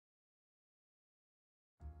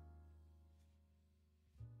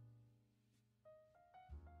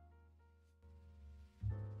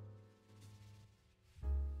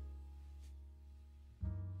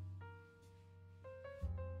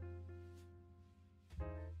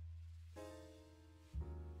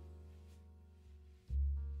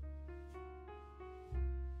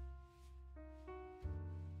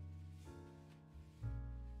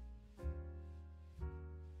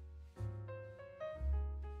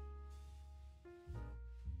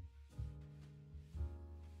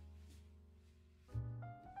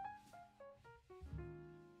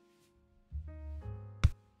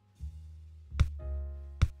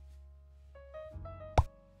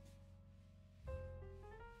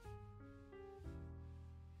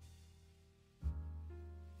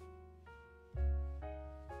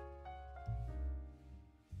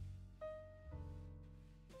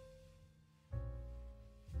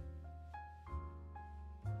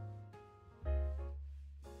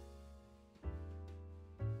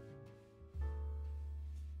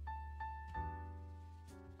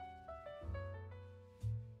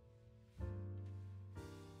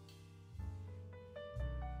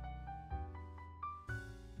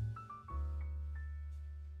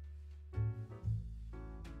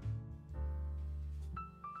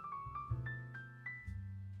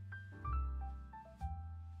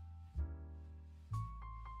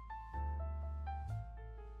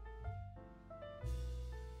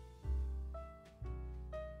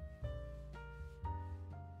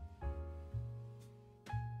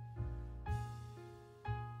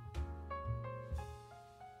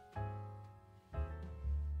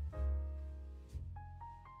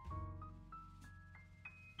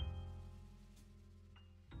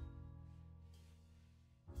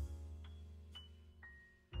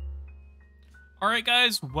All right,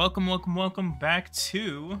 guys, welcome back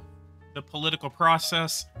to the political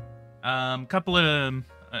process. Couple of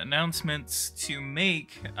announcements to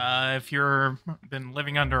make. If you've been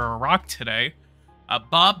living under a rock today,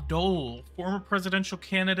 Bob Dole, former presidential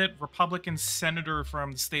candidate, Republican senator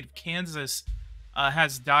from the state of Kansas,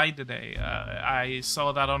 has died today. I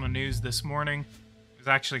saw that on the news this morning. I was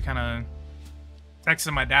actually kind of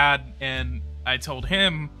texting my dad, and I told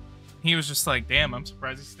him. He was just like, "Damn, I'm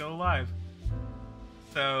surprised he's still alive."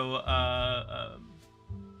 So,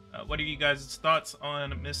 what are you guys' thoughts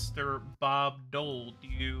on Mr. Bob Dole? Do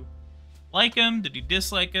you like him? Did you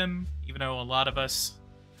dislike him? Even though a lot of us,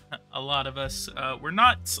 we're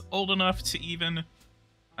not old enough to even,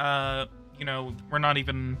 we're not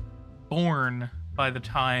even born by the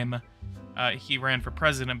time he ran for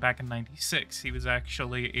president back in '96. He was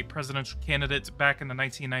actually a presidential candidate back in the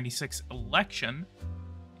 1996 election,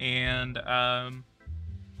 and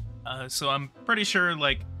so I'm pretty sure,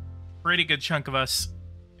 like, pretty good chunk of us,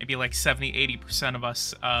 maybe like 70-80% of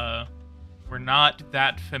us, were not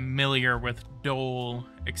that familiar with Dole,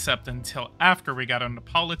 except until after we got into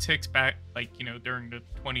politics back, like, during the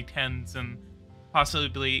 2010s and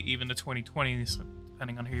possibly even the 2020s,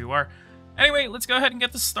 depending on who you are. Anyway, let's go ahead and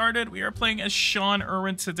get this started. We are playing as Sean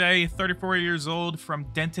Irwin today, 34 years old, from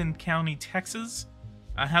Denton County, Texas.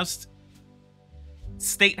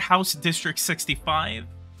 State House District 65.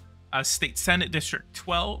 State Senate District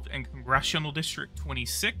 12 and Congressional District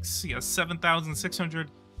 26. He has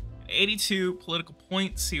 7,682 political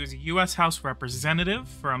points. He was a U.S. House Representative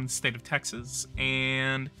from the state of Texas,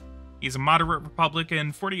 and he's a moderate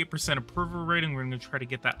Republican, 48% approval rating. We're going to try to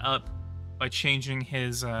get that up by changing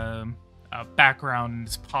his background and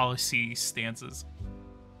his policy stances.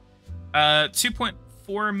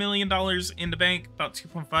 $2.4 million in the bank, about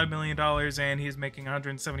 $2.5 million, and he's making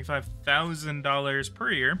 $175,000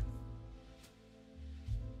 per year.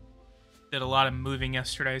 Did a lot of moving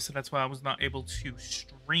yesterday, so that's why I was not able to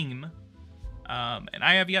stream. And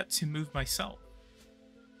I have yet to move myself.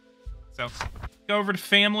 So, go over to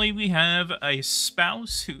family. We have a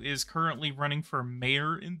spouse who is currently running for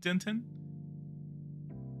mayor in Denton.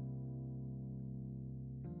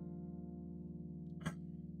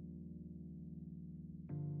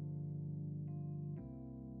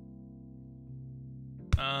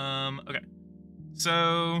 Okay.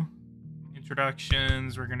 So,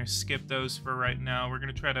 introductions, we're gonna skip those for right now. We're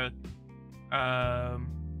gonna try to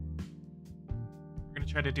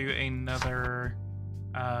do another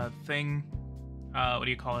thing. What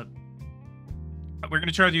do you call it? We're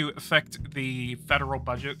gonna try to affect the federal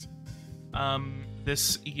budget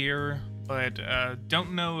this year, but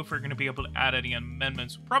don't know if we're gonna be able to add any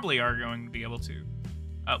amendments. We probably are going to be able to.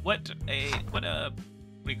 What do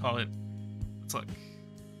you call it? Let's look.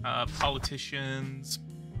 Politicians.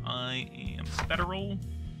 I am federal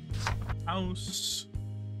house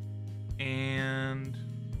and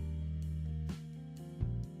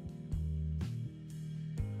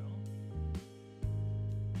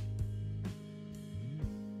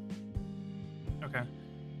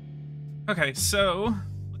okay, so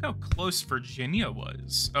look how close Virginia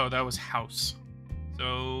was. Oh, that was House.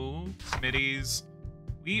 So committees,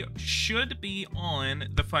 we should be on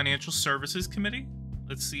the Financial Services Committee.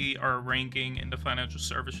 Let's see our ranking in the Financial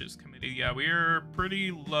Services Committee. Yeah, we're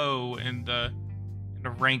pretty low in the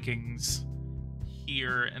rankings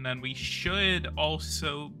here. And then we should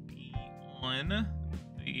also be on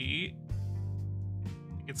the, I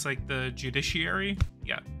think it's like the Judiciary.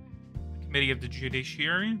 Yeah, the Committee of the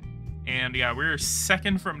Judiciary. And yeah, we're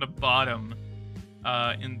second from the bottom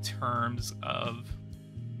in terms of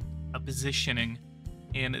a positioning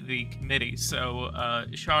in the committee. So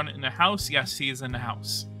Sean in the House, yes, he is in the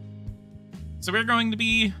House. So we're going to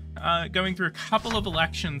be going through a couple of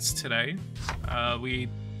elections today.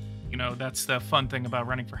 That's the fun thing about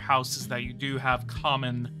running for House, is that you do have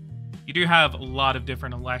a lot of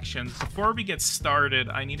different elections. Before we get started,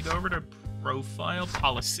 I need to go over to profile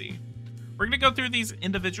policy. We're going to go through these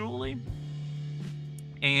individually,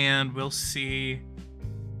 and we'll see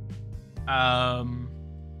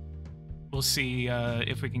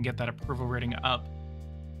if we can get that approval rating up.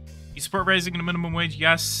 You support raising the minimum wage?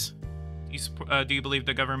 Yes. Do you believe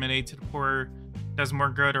that government aid to the poor does more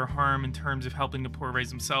good or harm in terms of helping the poor raise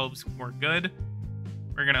themselves? More good.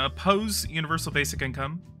 We're going to oppose universal basic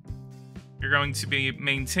income. You're going to be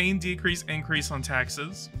maintain, decrease, increase on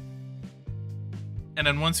taxes. And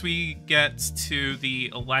then once we get to the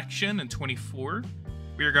election in 24,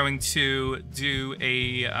 we are going to do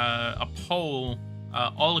a poll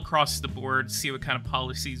all across the board, see what kind of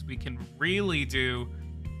policies we can really do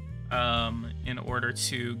in order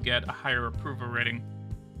to get a higher approval rating.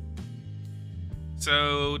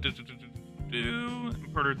 So,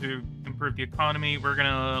 in order to improve the economy, we're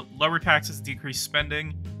gonna lower taxes, decrease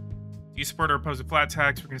spending. Do you support or oppose a flat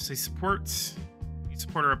tax? We're gonna say support. Do you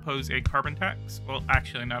support or oppose a carbon tax? Well,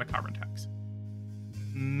 actually, not a carbon tax.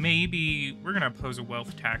 Maybe we're gonna oppose a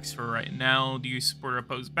wealth tax for right now. Do you support or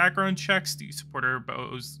oppose background checks? Do you support or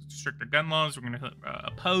oppose stricter gun laws? We're gonna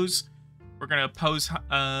oppose. We're gonna oppose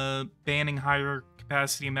banning higher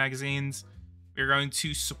capacity magazines. We're going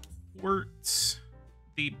to support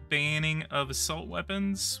the banning of assault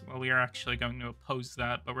weapons. Well, we are actually going to oppose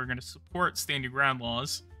that, but we're going to support stand your ground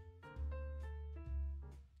laws.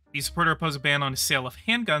 You support or oppose a ban on the sale of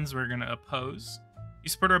handguns? We're going to oppose. You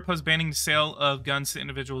support or oppose banning the sale of guns to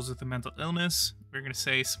individuals with a mental illness? We're going to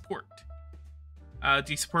say support. Do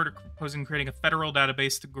you support or opposing creating a federal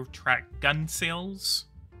database to track gun sales?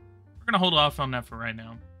 We're going to hold off on that for right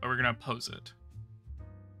now, but we're going to oppose it.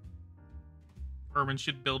 Irwin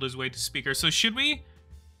should build his way to speaker. So should we...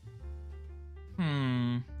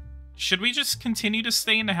 Should we just continue to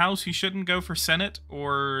stay in the House? We shouldn't go for Senate?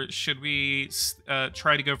 Or should we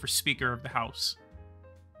try to go for Speaker of the House?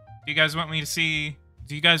 Do you guys want me to see...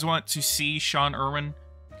 Do you guys want to see Sean Irwin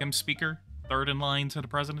become Speaker? Third in line to the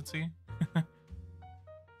presidency?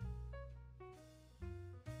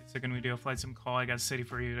 Second we do a flight sim call, I got a city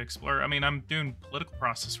for you to explore. I mean, I'm doing political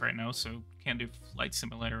process right now, so can't do flight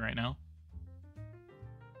simulator right now.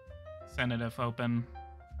 Senate if open.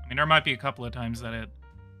 I mean, there might be a couple of times that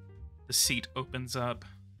the seat opens up.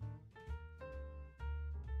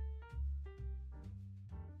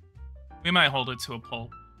 We might hold it to a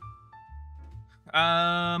poll.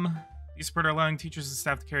 Do you support allowing teachers and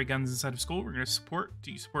staff to carry guns inside of school? We're going to support.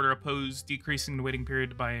 Do you support or oppose decreasing the waiting period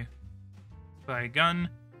to buy a gun?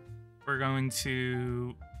 We're going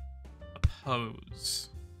to oppose.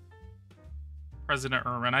 President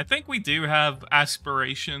Irwin. I think we do have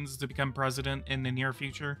aspirations to become president in the near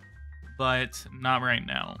future, but not right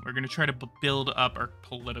now. We're going to try to build up our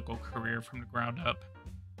political career from the ground up.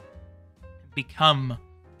 Become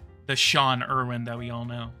the Sean Irwin that we all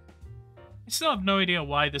know. I still have no idea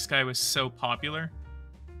why this guy was so popular.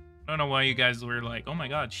 I don't know why you guys were like, oh my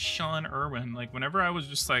god, Sean Irwin. Like, whenever I was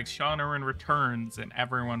just like, Sean Irwin returns, and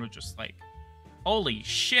everyone was just like, holy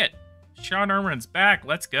shit, Sean Irwin's back,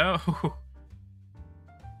 let's go.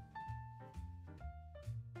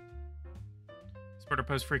 Support or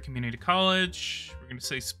oppose free community college. We're going to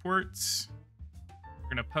say sports. We're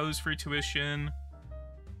going to oppose free tuition.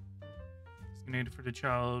 Designated for the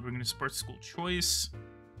child. We're going to support school choice.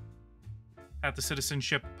 Path to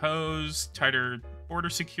citizenship opposed. Tighter border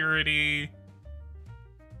security.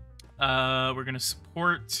 We're going to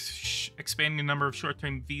support expanding the number of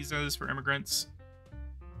short-term visas for immigrants.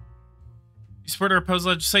 You support or oppose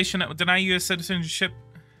legislation that would deny U.S. citizenship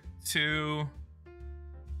to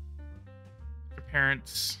their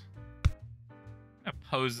parents. I'm gonna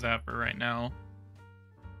oppose that for right now.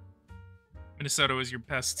 Minnesota was your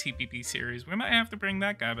best TPP series. We might have to bring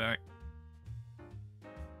that guy back.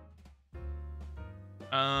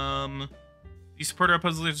 You support or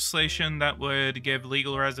oppose legislation that would give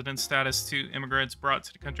legal residence status to immigrants brought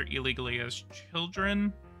to the country illegally as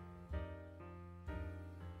children?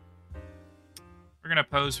 We're going to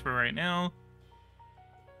oppose for right now.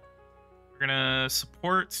 We're going to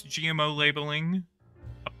support GMO labeling.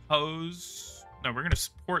 Oppose. No, we're going to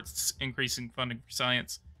support increasing funding for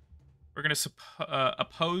science. We're going to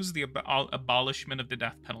oppose the abolishment of the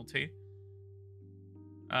death penalty.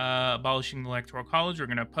 Abolishing the Electoral College, we're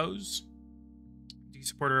going to oppose. Do you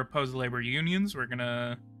support or oppose the labor unions? We're going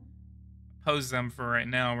to oppose them for right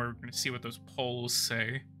now. We're going to see what those polls say.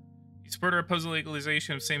 Do you support or oppose the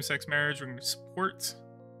legalization of same-sex marriage? We're going to support.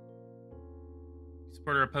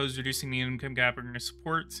 Support or oppose reducing the income gap? We're going to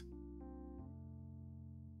support.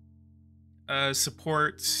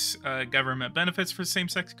 Support government benefits for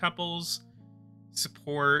same-sex couples.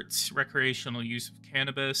 Support recreational use of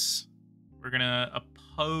cannabis. We're going to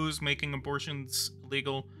oppose making abortions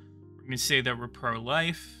illegal. We're going to say that we're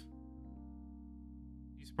pro-life.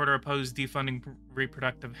 You support or oppose defunding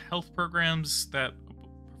reproductive health programs that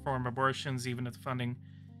perform abortions, even if the funding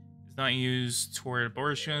is not used toward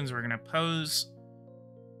abortions. We're going to oppose.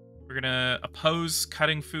 We're going to oppose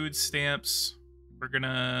cutting food stamps. We're going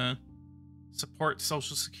to support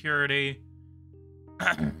Social Security.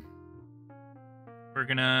 We're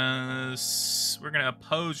gonna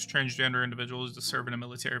oppose transgender individuals to serve in the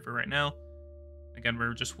military for right now. Again,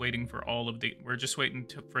 we're just waiting for we're just waiting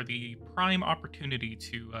for the prime opportunity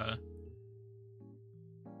to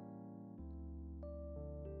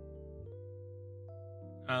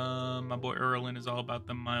my boy Irwin is all about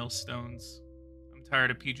the milestones. I'm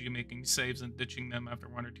tired of PG making saves and ditching them after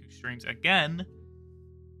 1 or 2 streams again.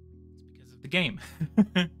 of the game.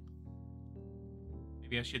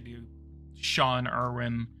 Maybe I should do Sean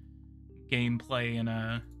Irwin gameplay in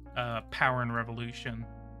a Power and Revolution.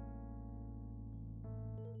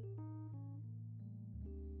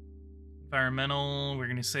 Environmental, we're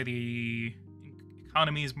going to say the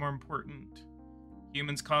economy is more important.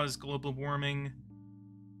 Humans cause global warming.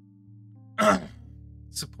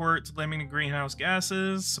 Support limiting greenhouse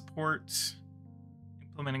gases. Support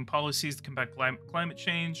implementing policies to combat climate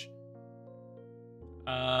change.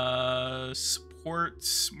 Support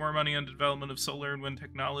more money on the development of solar and wind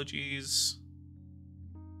technologies.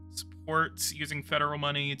 Support using federal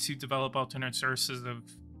money to develop alternate sources of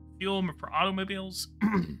fuel for automobiles.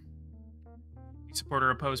 You support or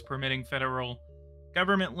oppose permitting federal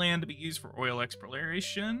government land to be used for oil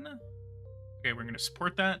exploration. Okay, we're going to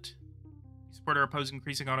support that. You support or oppose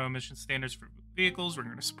increasing auto emission standards for vehicles. We're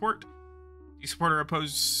going to support. You support or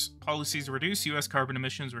oppose policies to reduce U.S. carbon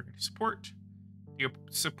emissions. We're going to support. You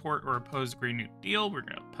support or oppose the Green New Deal. We're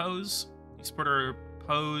going to oppose. You support or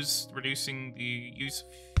oppose reducing the use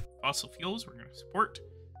of fossil fuels. We're going to support.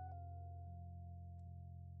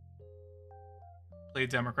 Play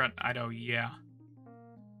Democrat. Idaho, yeah.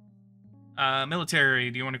 Military.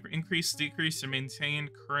 Do you want to increase, decrease, or maintain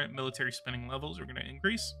current military spending levels? We're going to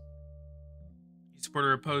increase. You support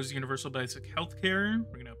or oppose universal basic health care?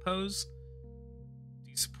 We're going to oppose. Do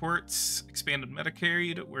you support expanded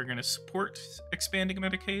Medicaid? We're going to support expanding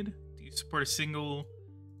Medicaid. Do you support a single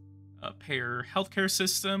payer healthcare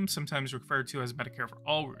system, sometimes referred to as Medicare for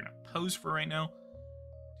All? We're going to oppose for right now. Do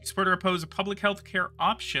you support or oppose a public health care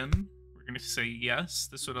option? We're going to say yes.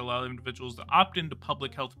 This would allow individuals to opt into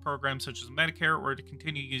public health programs such as Medicare or to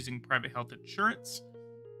continue using private health insurance.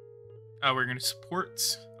 We're going to support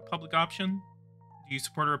a public option. Do you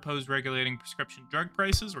support or oppose regulating prescription drug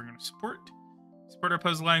prices? We're going to support. Support or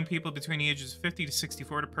oppose allowing people between the ages of 50 to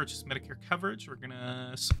 64 to purchase Medicare coverage? We're going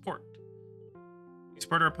to support. Do you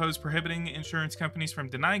support or oppose prohibiting insurance companies from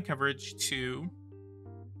denying coverage to...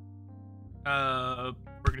 we're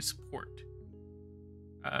going to support.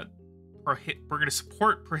 We're going to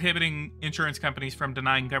support prohibiting insurance companies from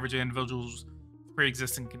denying coverage to individuals with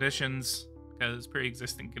pre-existing conditions, because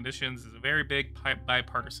pre-existing conditions is a very big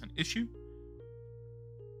bipartisan issue. Do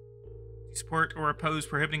you support or oppose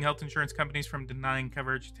prohibiting health insurance companies from denying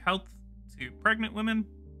coverage to pregnant women?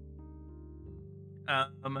 We're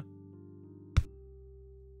going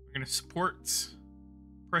to support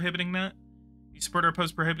prohibiting that. Do you support or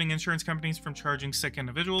oppose prohibiting insurance companies from charging sick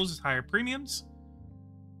individuals higher premiums?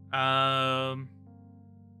 I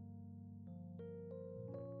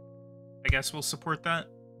guess we'll support that.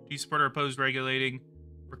 Do you support or oppose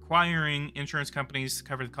requiring insurance companies to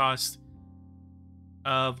cover the cost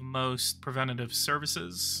of most preventative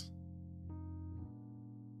services?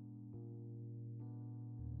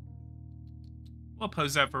 We'll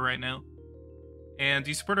oppose that for right now. And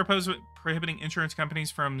do you support or oppose prohibiting insurance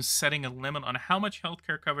companies from setting a limit on how much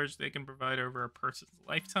healthcare coverage they can provide over a person's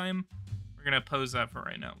lifetime? We're going to oppose that for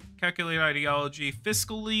right now. Calculate ideology,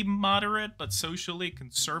 fiscally moderate, but socially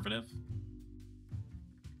conservative.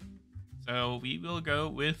 So we will go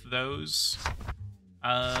with those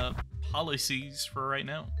policies for right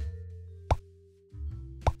now.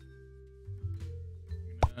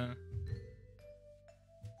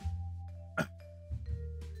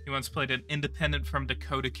 He once played an independent from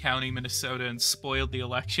Dakota County, Minnesota, and spoiled the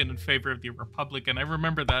election in favor of the Republican. I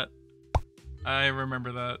remember that. I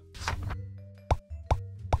remember that.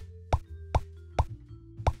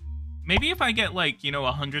 Maybe if I get, like,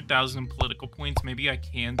 100,000 political points, maybe I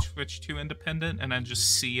can switch to independent and then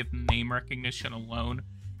just see if name recognition alone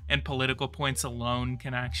and political points alone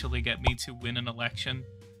can actually get me to win an election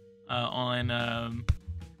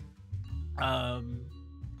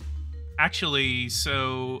actually,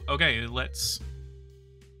 so, okay, let's...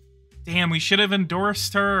 Damn, we should have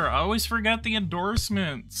endorsed her. I always forget the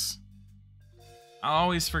endorsements. I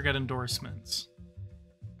always forget endorsements.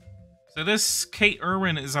 So this Kate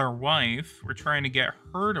Irwin is our wife. We're trying to get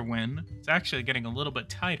her to win. It's actually getting a little bit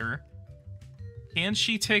tighter. Can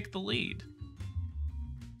she take the lead?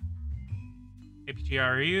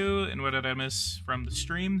 APGRU, and what did I miss from the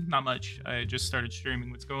stream? Not much. I just started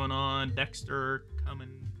streaming. What's going on? Dexter,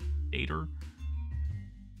 commentator.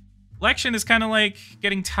 Election is kind of like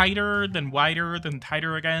getting tighter, then wider, then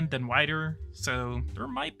tighter again, then wider. So there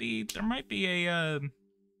might be a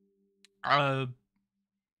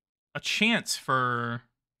chance for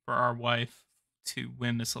our wife to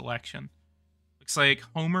win this election. Looks like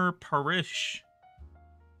Homer Parrish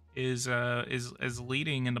is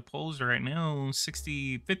leading in the polls right now,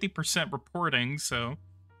 50% reporting, so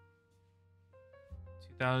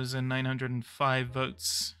 2,905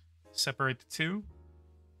 votes separate the two.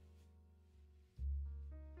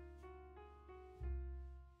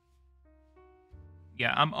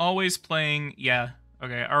 Yeah, I'm always playing. Yeah,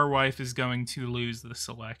 okay, our wife is going to lose this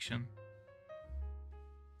election.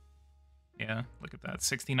 Yeah, look at that.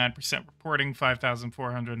 69% reporting,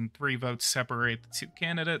 5,403 votes separate the two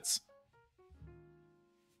candidates.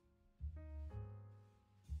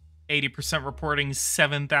 80% reporting,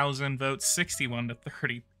 7,000 votes, 61 to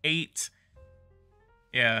 38.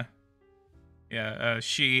 Yeah. Yeah,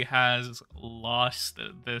 she has lost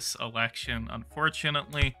this election,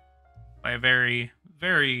 unfortunately, by a very,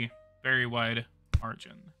 very, very wide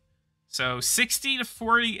margin. So 60 to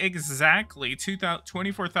 40 exactly,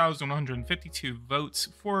 24,152 votes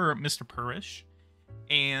for Mr. Parish,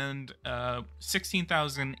 and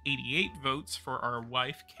 16,088 votes for our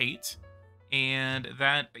wife, Kate, and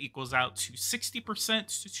that equals out to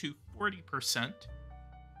 60% to 40%.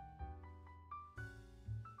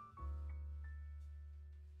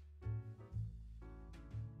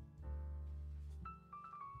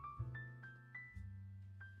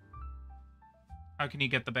 How can you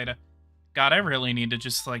get the beta? God, I really need to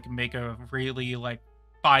just, like, make a really, like,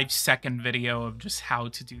 5-second video of just how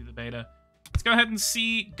to do the beta. Let's go ahead and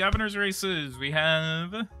see governor's races. We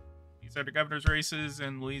have... These are the governor's races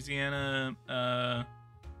in Louisiana, what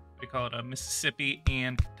do you call it, Mississippi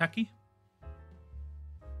and Kentucky.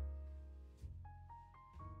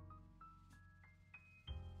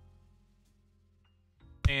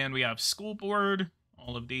 And we have school board,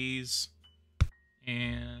 all of these.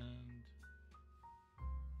 And...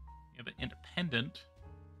 we have an independent.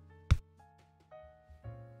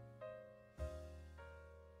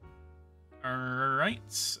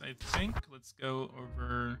 Alright, I think let's go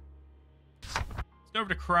over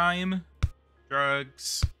to crime,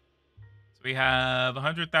 drugs. So we have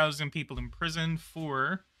 100,000 people in prison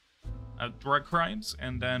for drug crimes,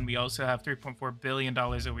 and then we also have $3.4 billion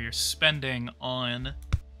that we are spending on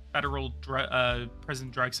federal prison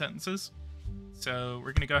drug sentences. So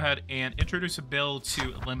we're going to go ahead and introduce a bill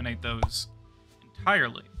to eliminate those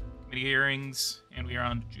entirely. Committee hearings, and we are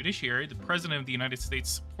on judiciary. The President of the United States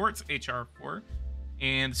supports H.R. 4,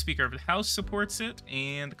 and the Speaker of the House supports it,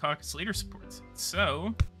 and the caucus leader supports it.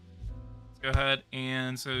 So let's go ahead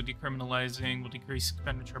and decriminalizing will decrease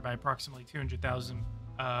expenditure by approximately $200,000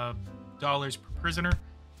 per prisoner.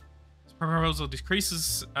 This proposal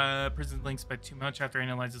decreases prison lengths by too much after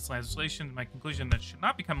analyzing this legislation. My conclusion that it should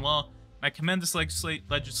not become law. I commend this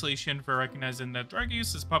legislation for recognizing that drug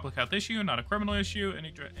use is a public health issue, not a criminal issue.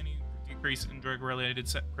 Any decrease in drug-related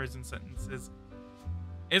prison sentences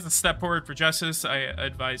is a step forward for justice. I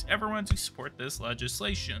advise everyone to support this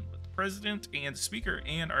legislation. But the president and the speaker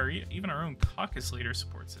and even our own caucus leader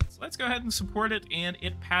supports it. So let's go ahead and support it, and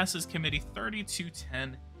it passes committee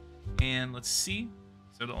 30-10. And let's see.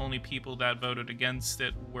 So the only people that voted against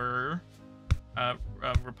it were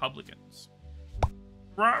Republicans.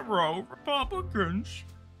 Right, Republicans.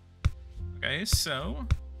 Okay, so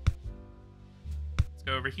let's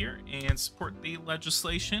go over here and support the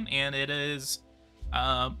legislation, and it is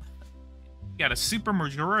got a super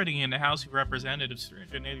majority in the House of Representatives.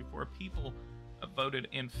 384 people voted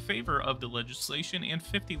in favor of the legislation, and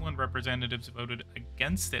 51 representatives voted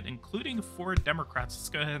against it, including 4 Democrats. Let's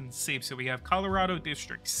go ahead and see. So we have Colorado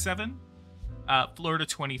District 7, Florida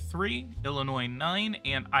 23, Illinois 9,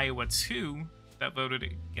 and Iowa 2 that voted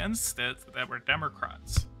against it that were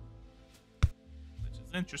Democrats, which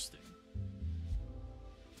is interesting.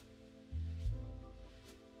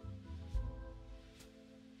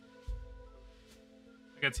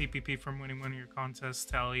 I got TPP from winning one of your contests.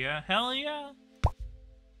 Hell yeah. Hell yeah.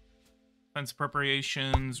 Defense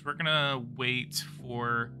appropriations. We're gonna wait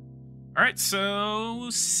for... Alright, so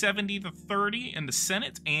 70-30 in the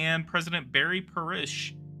Senate, and President Barry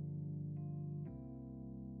Parish.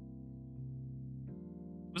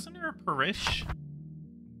 Wasn't there a Parish?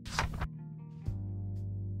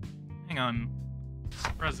 Hang on.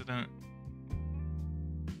 President.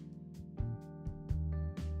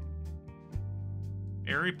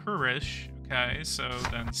 Barry Parish. Okay, so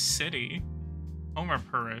then city. Homer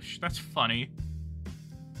Parish. That's funny.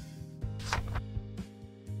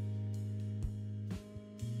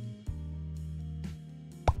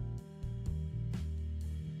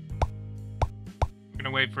 We're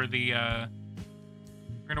gonna wait for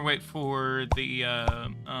the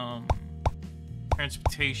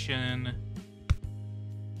transportation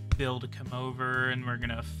bill to come over, and we're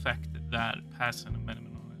gonna affect that, pass an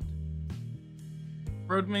amendment on it.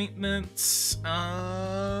 Road maintenance,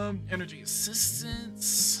 energy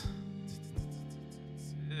assistance.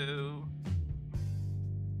 So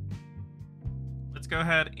let's go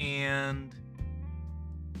ahead and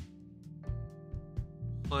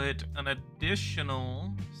put an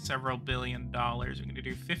additional several $billion. We're going to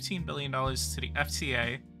do $15 billion to the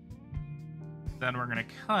FTA. Then we're going to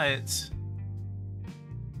cut...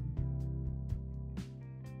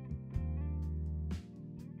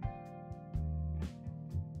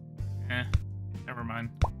 never mind.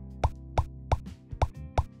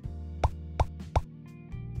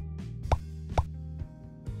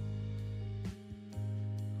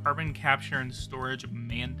 Carbon capture and storage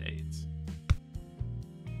mandates.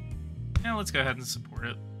 Yeah, let's go ahead and support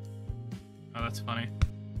it. Oh, that's funny.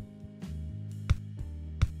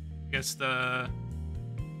 I guess the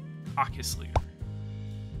caucus leader.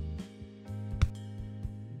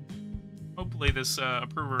 Hopefully this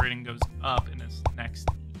approval rating goes up in this next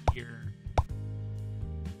year.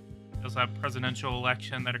 We also have presidential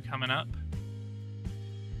election that are coming up.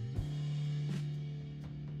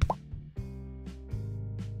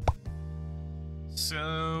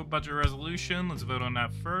 So, budget resolution, let's vote on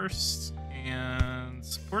that first and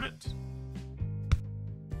support it.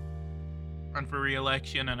 Run for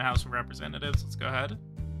re-election in the House of Representatives, let's go ahead.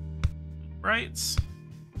 Rights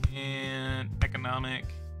and economic.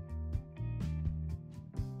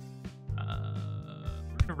 We're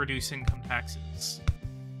gonna reduce income taxes,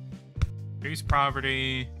 reduce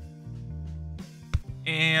poverty,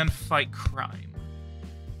 and fight crime.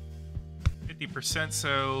 50%,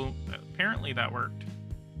 so apparently that worked.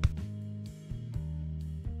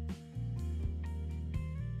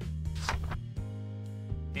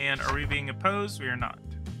 And are we being opposed? We are not.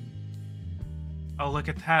 Oh, look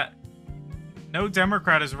at that. No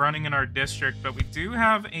Democrat is running in our district, but we do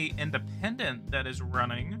have an independent that is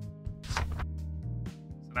running.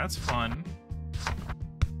 So that's fun.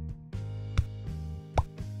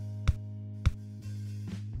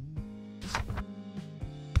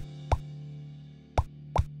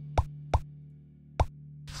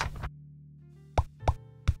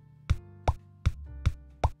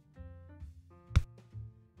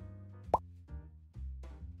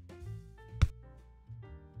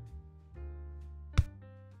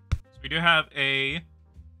 We do have a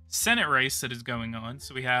Senate race that is going on.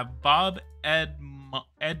 So we have Bob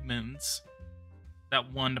Edmonds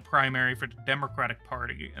that won the primary for the Democratic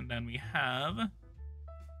Party. And then we have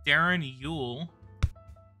Darren Yule,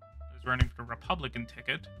 who's running for the Republican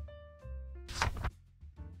ticket.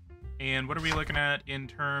 And what are we looking at in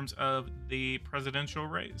terms of the presidential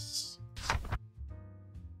race?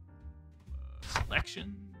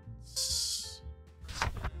 Elections.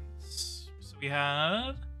 So we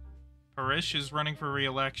have... Parrish is running for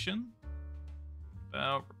re-election.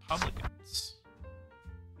 About Republicans.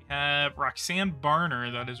 We have Roxanne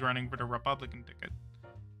Barner that is running for the Republican ticket.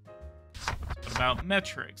 What about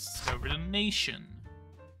metrics? Let's go over to Nation.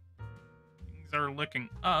 Things are looking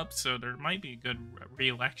up, so there might be good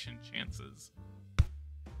re-election chances.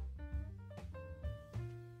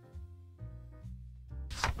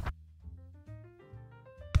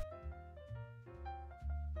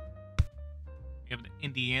 We have the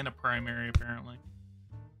Indiana primary, apparently.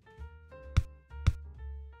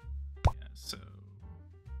 Yeah, so...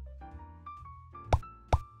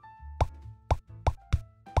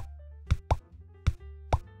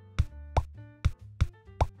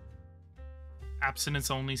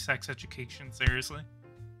 Abstinence-only sex education, seriously?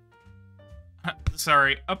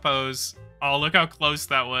 Sorry, oppose. Oh, look how close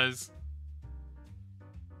that was.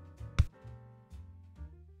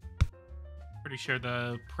 Pretty sure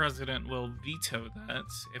the president will veto that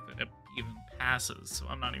if it even passes, so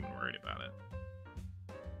I'm not even worried about it.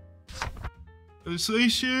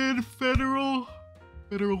 Legislation, federal.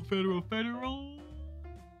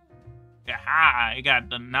 Aha, I got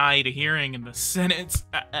denied a hearing in the Senate.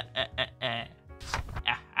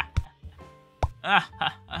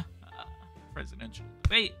 Presidential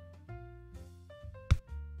debate.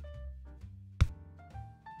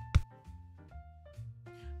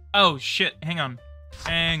 Oh shit, hang on.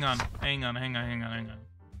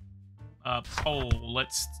 Poll,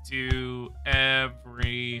 let's do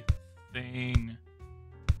everything.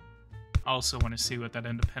 Also want to see what that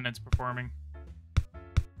independent's performing.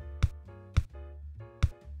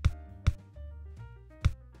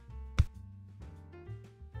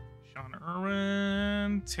 Sean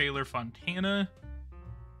Irwin, Taylor Fontana,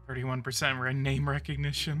 31% name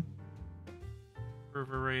recognition.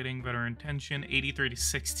 Approval rating, better intention, 83 to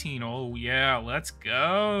 16. Oh yeah, let's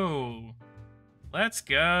go. Let's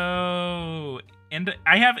go. And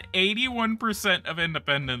I have 81% of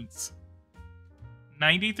independents,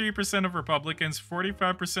 93% of Republicans,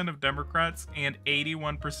 45% of Democrats, and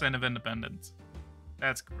 81% of independents.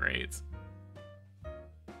 That's great.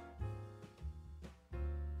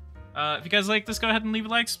 If you guys like this, go ahead and leave a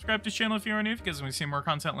like, subscribe to the channel if you're new. If you guys want to see more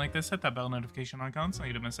content like this, hit that bell notification icon so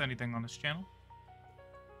you don't miss anything on this channel.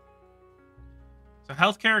 So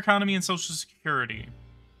healthcare, economy, and social security.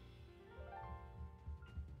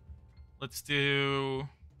 Let's do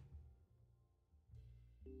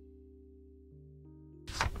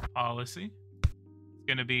policy. It's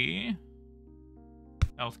going to be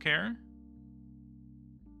healthcare,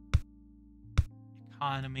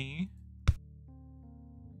 economy,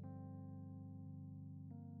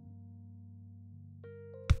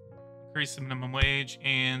 increase the minimum wage,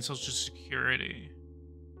 and social security.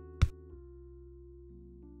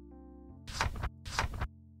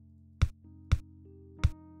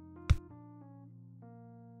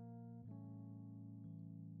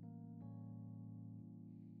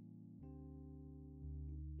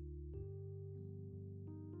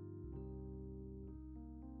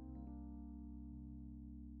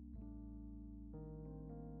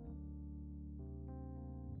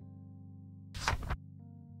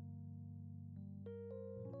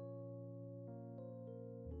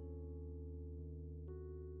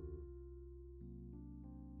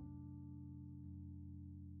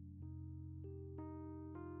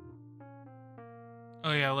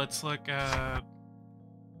 Oh yeah, let's look at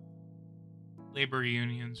labor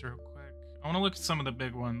unions real quick. I want to look at some of the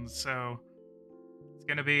big ones. So it's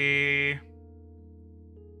going to be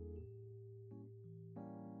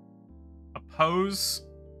oppose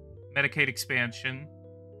Medicaid expansion.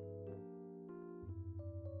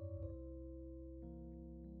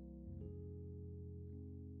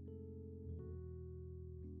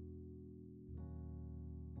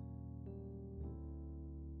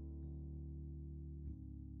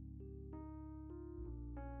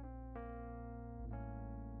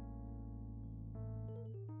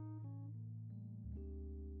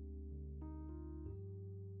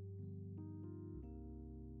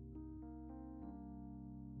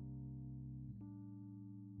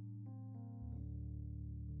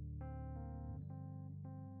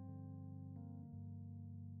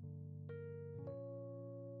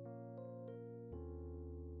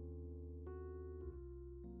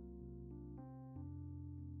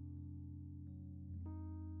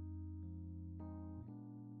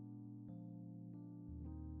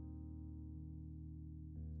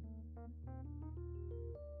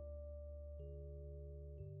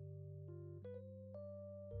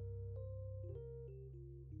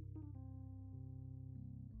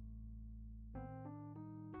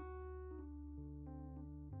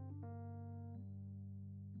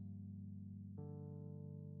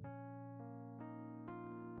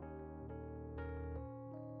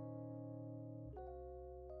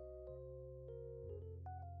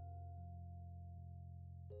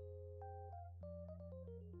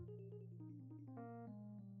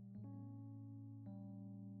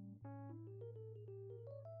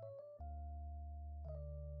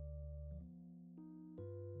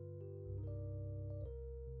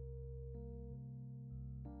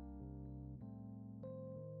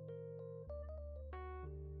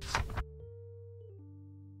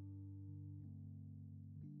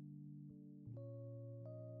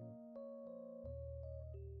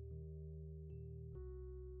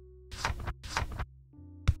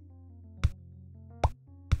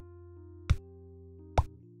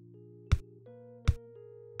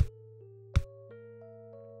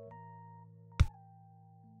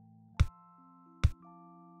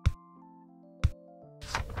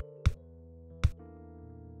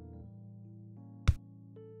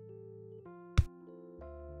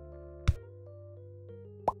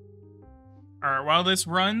 All right, while this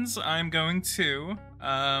runs, I'm going to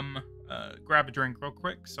grab a drink real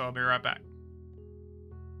quick, so I'll be right back.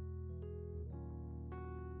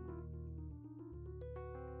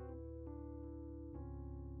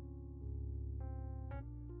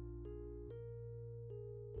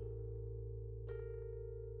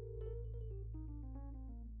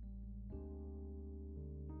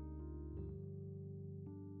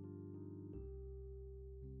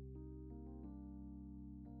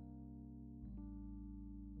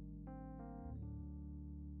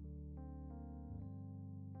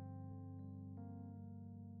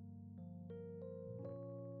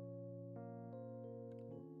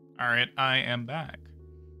 All right, I am back.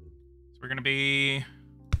 So we're going to be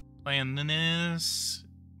playing this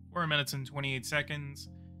 4 minutes and 28 seconds.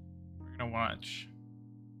 We're going to watch.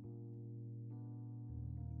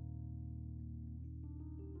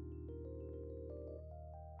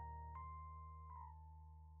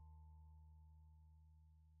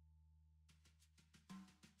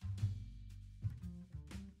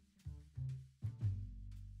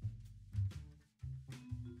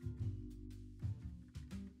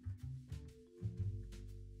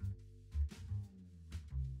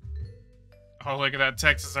 Oh, look at that.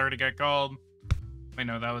 Texas already got called. Wait,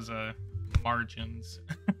 no, that was margins.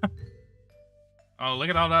 Oh, look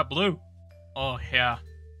at all that blue. Oh, yeah.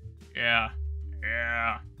 Yeah.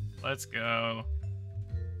 Yeah. Let's go.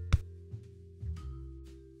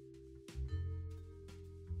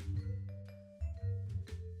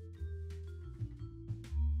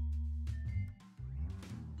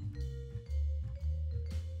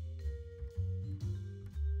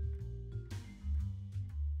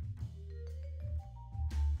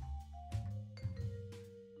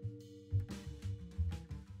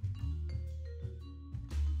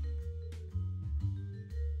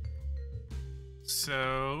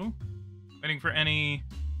 So, waiting for any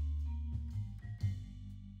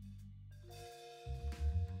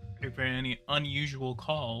unusual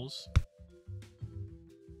calls.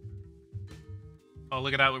 Oh,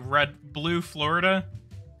 look at that. Blue Florida,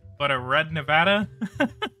 but a red Nevada?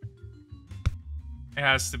 It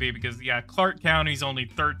has to be because, yeah, Clark County's only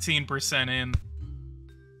 13% in.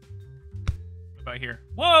 What about here?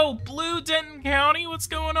 Whoa, blue Denton County? What's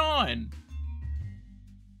going on?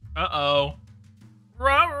 Uh-oh.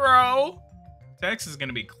 Ruh-roh. Texas is going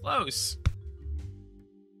to be close.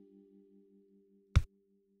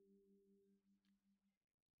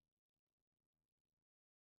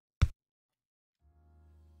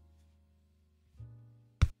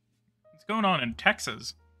 What's going on in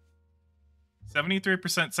Texas? 73%,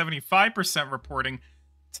 75% reporting.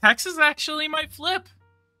 Texas actually might flip.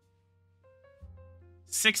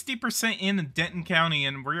 60% in Denton County,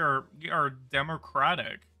 and we are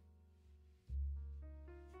Democratic.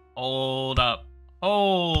 Hold up.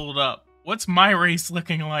 Hold up. What's my race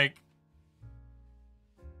looking like?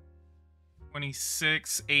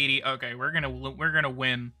 2680. Okay, we're gonna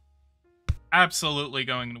win. Absolutely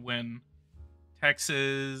going to win.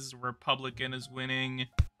 Texas Republican is winning.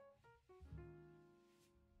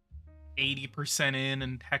 80%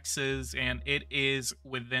 in Texas, and it is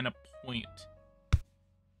within a point.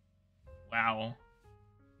 Wow.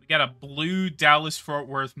 We got a blue Dallas-Fort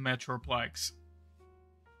Worth Metroplex.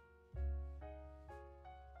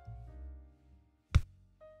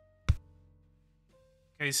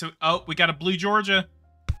 Okay, so, oh, we got a blue Georgia.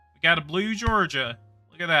 We got a blue Georgia.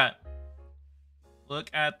 Look at that.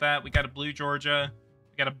 Look at that. We got a blue Georgia.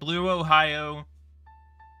 We got a blue Ohio.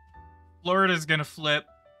 Florida's gonna flip.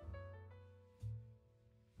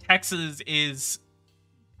 Texas is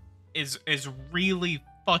really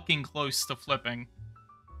fucking close to flipping.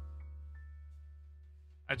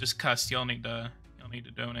 I just cussed. Y'all need to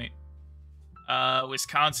donate.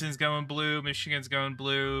 Wisconsin's going blue, Michigan's going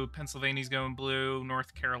blue, Pennsylvania's going blue,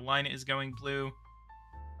 North Carolina is going blue.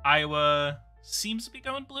 Iowa seems to be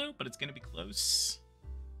going blue, but it's going to be close.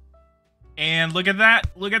 And look at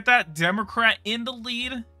that. Look at that. Democrat in the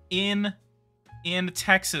lead in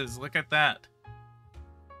Texas. Look at that.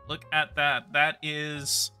 Look at that. That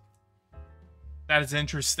is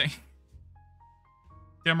interesting.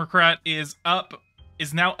 Democrat is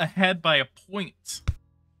now ahead by a point.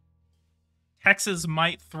 Texas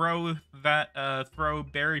might throw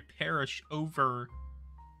Barry Parish over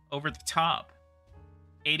the top.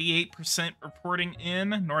 88% reporting in.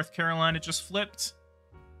 North Carolina just flipped.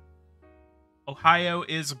 Ohio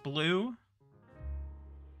is blue.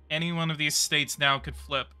 Any one of these states now could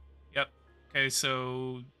flip. Yep. Okay,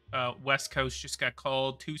 so West Coast just got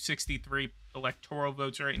called. 263 electoral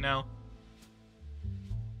votes right now.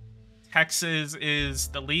 Texas is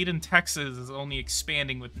the lead in Texas is only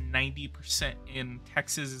expanding with 90% in.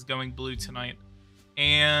 Texas is going blue tonight.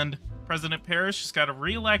 And President Parrish just got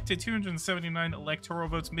reelected, 279 electoral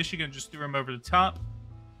votes. Michigan just threw him over the top.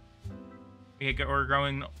 We're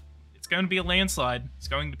going, it's going to be a landslide. It's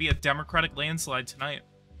going to be a Democratic landslide tonight.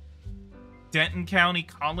 Denton County,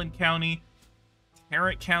 Collin County,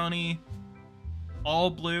 Tarrant County, all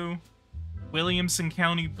blue. Williamson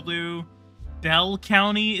County, blue. Bell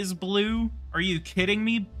County is blue? Are you kidding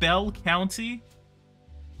me? Bell County?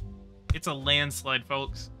 It's a landslide,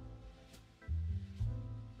 folks.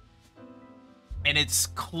 And it's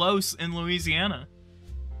close in Louisiana.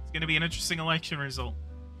 It's going to be an interesting election result.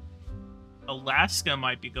 Alaska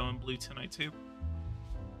might be going blue tonight, too.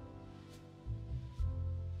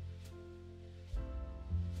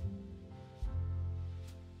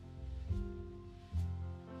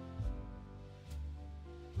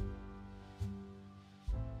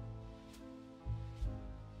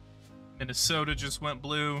 Minnesota just went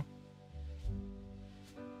blue.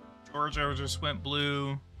 Georgia just went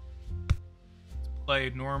blue. Let's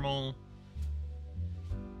play normal.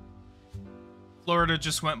 Florida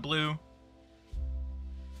just went blue.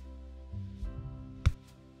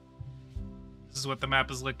 This is what the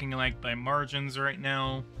map is looking like by margins right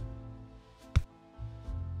now.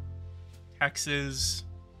 Texas.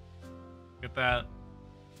 Look at that.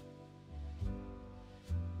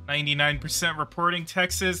 99% reporting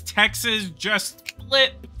Texas. Texas just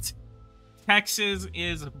flipped. Texas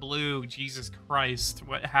is blue. Jesus Christ.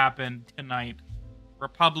 What happened tonight?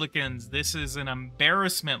 Republicans, this is an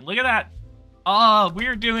embarrassment. Look at that. Oh,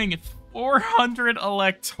 we're doing 400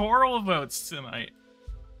 electoral votes tonight.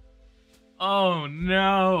 Oh,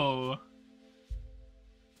 no.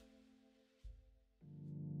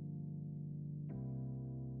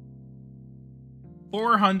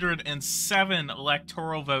 $407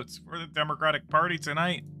 electoral votes for the Democratic Party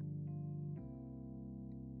tonight.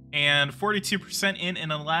 And 42% in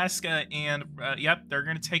Alaska. And, yep, they're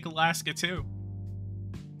going to take Alaska, too.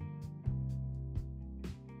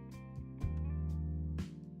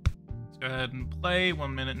 Let's go ahead and play.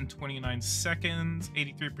 1 minute and 29 seconds.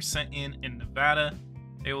 83% in Nevada.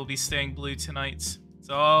 They will be staying blue tonight. It's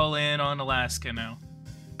all in on Alaska now.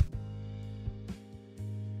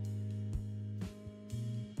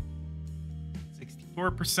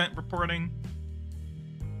 4% reporting.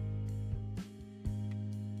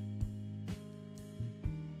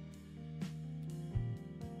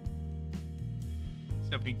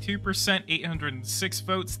 %, 806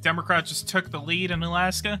 votes. Democrats just took the lead in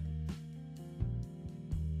Alaska.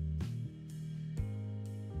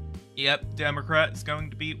 Yep, Democrat is going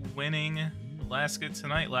to be winning Alaska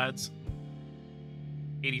tonight, lads.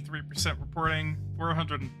 83% reporting.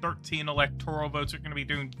 413 electoral votes are going to be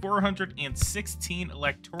doing 416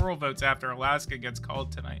 electoral votes after Alaska gets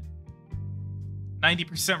called tonight.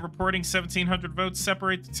 90% reporting, 1,700 votes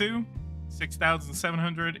separate the two.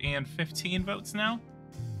 6,715 votes now.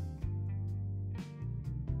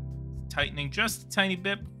 It's tightening just a tiny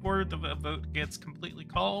bit before the vote gets completely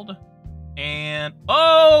called. And,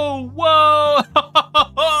 oh, whoa,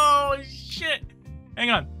 oh, shit.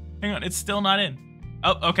 Hang on, it's still not in.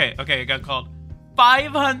 Oh, okay, it got called.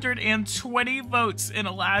 520 votes in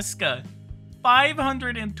Alaska.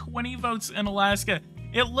 520 votes in Alaska.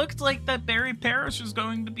 It looked like that Barry Parish was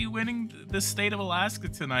going to be winning the state of Alaska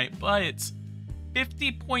tonight, but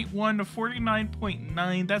 50.1 to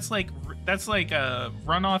 49.9. That's like a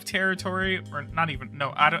runoff territory, or not even.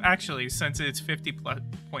 No, I don't, actually, since it's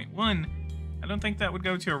 50.1, I don't think that would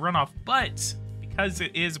go to a runoff. But because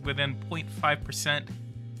it is within 0.5%,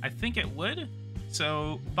 I think it would.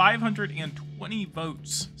 So 520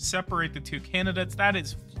 votes separate the two candidates. That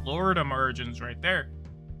is Florida margins right there.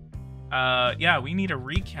 Yeah, we need a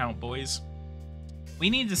recount, boys. We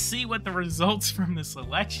need to see what the results from this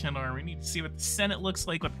election are. We need to see what the Senate looks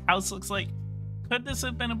like, what the House looks like. Could this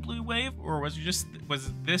have been a blue wave, or was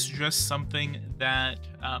this just something that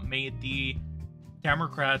made the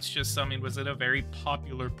Democrats just? I mean, was it a very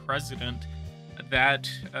popular president that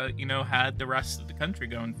had the rest of the country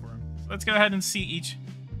going for him? Let's go ahead and see each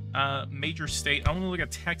major state. I want to look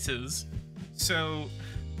at Texas. So,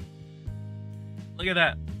 look at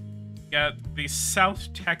that. Got the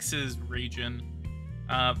South Texas region.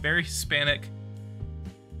 Very Hispanic.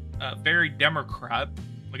 Very Democrat.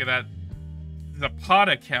 Look at that.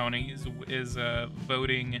 Zapata County is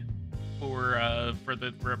voting for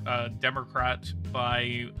the Democrat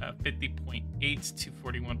by 50.8 to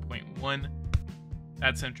 41.1.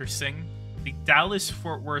 That's interesting. The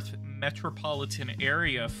Dallas-Fort Worth metropolitan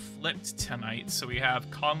area flipped tonight. So we have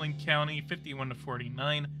Conlin County 51 to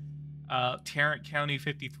 49, Tarrant County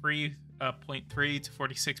 53.3 to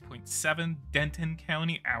 46.7. Denton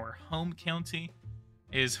County, our home county,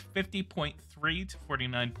 is 50.3 to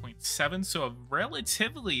 49.7. So a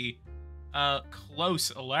relatively close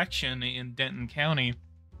election in Denton County.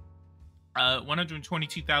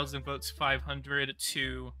 122,000 votes, 500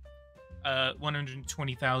 to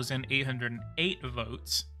 120,808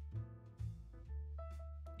 votes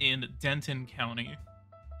in Denton County.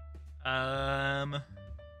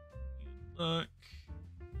 Look.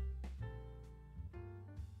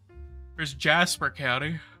 There's Jasper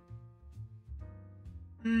County.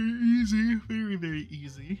 Easy. Very, very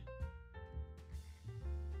easy.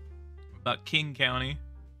 But King County.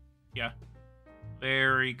 Yeah.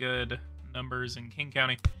 Very good numbers in King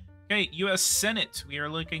County. Okay, U.S. Senate. We are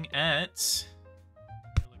looking at...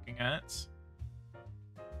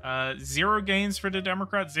 0 gains for the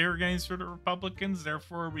Democrats, 0 gains for the Republicans.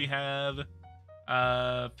 Therefore, we have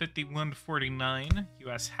 51 to 49.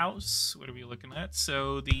 U.S. House, what are we looking at?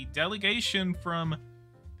 So the delegation from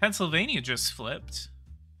Pennsylvania just flipped.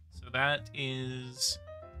 So that is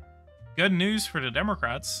good news for the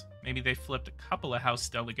Democrats. Maybe they flipped a couple of House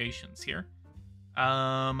delegations here.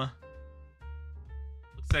 Looks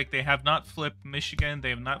like they have not flipped Michigan. They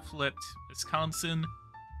have not flipped Wisconsin.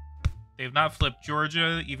 They have not flipped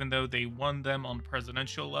Georgia, even though they won them on the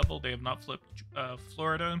presidential level. They have not flipped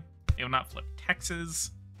Florida. They have not flipped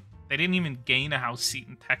Texas. They didn't even gain a House seat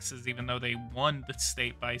in Texas, even though they won the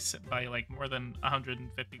state by like more than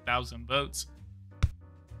 150,000 votes.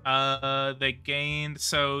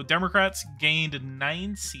 So Democrats gained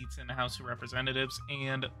 9 seats in the House of Representatives,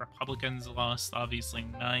 and Republicans lost, obviously,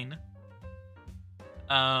 9.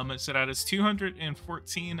 So that is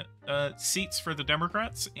 214 seats for the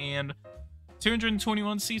Democrats and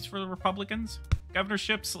 221 seats for the Republicans.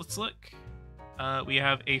 Governorships, let's look. We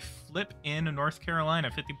have a flip in North Carolina,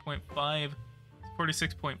 50.5,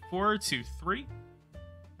 46.4 to 3.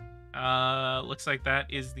 Looks like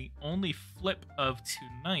that is the only flip of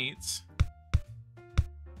tonight.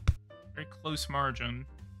 Very close margin.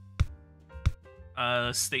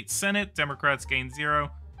 State Senate, Democrats gained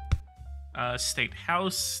 0. State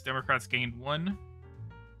House, Democrats gained 1.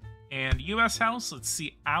 And U.S. House, let's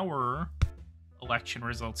see our election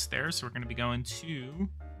results there. So we're going to be going to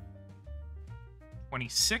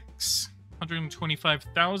 26.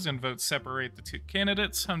 125,000 votes separate the two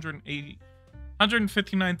candidates.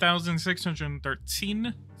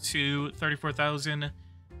 159,613 to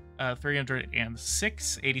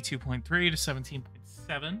 34,306. 82.3 to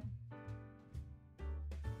 17.7.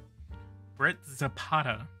 Brett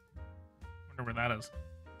Zapata. Wonder where that is.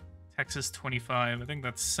 Texas 25. I think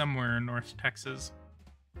that's somewhere in North Texas.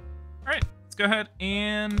 All right, let's go ahead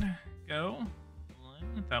and go.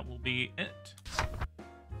 That will be it.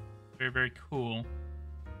 Very, very cool.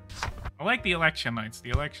 I like the election nights. The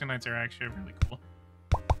election nights are actually really cool.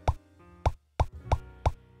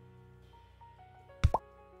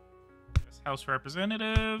 House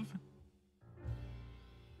Representative.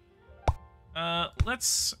 I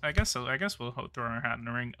guess we'll throw our hat in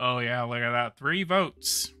the ring. Oh yeah, look at that. 3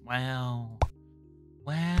 votes. Wow.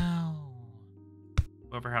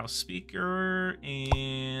 Over House Speaker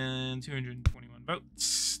and 221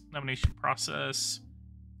 votes. Nomination process.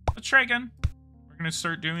 Let's try again. We're gonna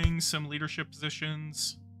start doing some leadership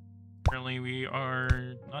positions. Apparently we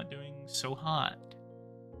are not doing so hot.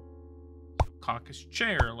 So, caucus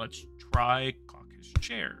chair. Let's try caucus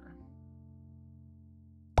chair.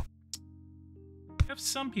 We have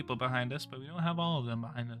some people behind us, but we don't have all of them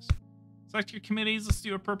behind us. Select your committees. Let's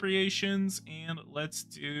do appropriations, and let's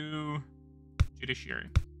do judiciary.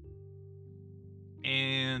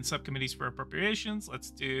 And subcommittees for appropriations.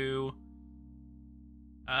 Let's do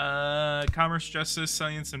commerce, justice,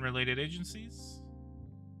 science, and related agencies.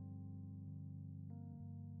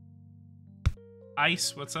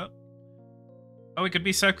 ICE, what's up? Oh, it could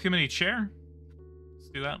be subcommittee chair. Let's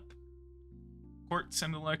do that. Courts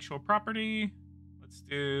and intellectual property. Let's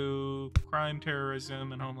do crime,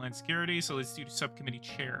 terrorism, and homeland security. So let's do subcommittee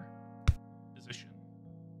chair position.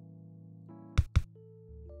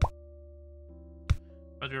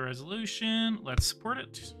 Budget resolution. Let's support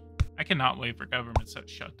it. I cannot wait for government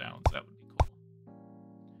shutdowns. That would be cool.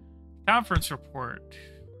 Conference report.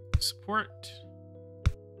 Support.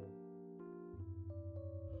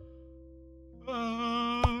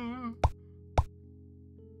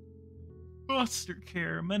 Foster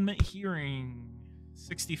care amendment hearing.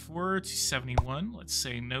 64 to 71. Let's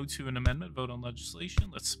say no to an amendment. Vote on legislation.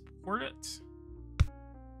 Let's support it.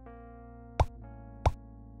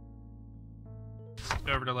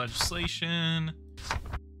 Go over to legislation.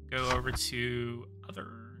 Go over to other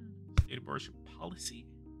state abortion policy.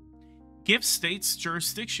 Give states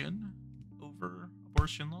jurisdiction over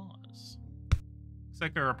abortion laws. Looks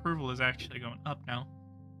like our approval is actually going up now.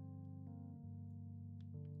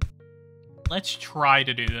 Let's try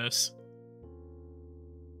to do this.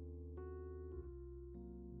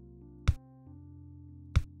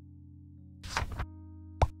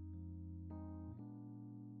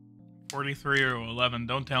 (43-11).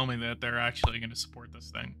 Don't tell me that they're actually going to support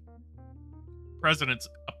this thing. President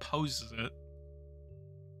opposes it.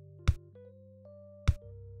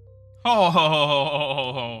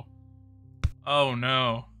 Oh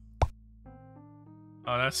no.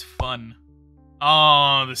 Oh, that's fun.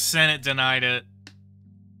 Oh, the Senate denied it.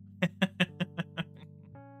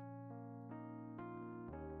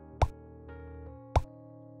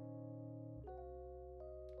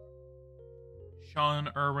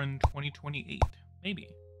 Sean Irwin 2028. Maybe.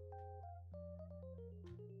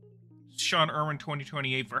 Sean Irwin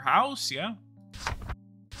 2028 for House, yeah.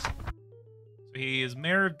 So he is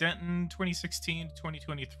mayor of Denton 2016 to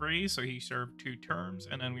 2023, so he served 2 terms,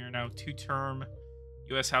 and then we are now 2-term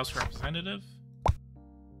U.S. House Representative.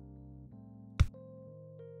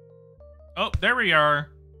 Oh, there we are.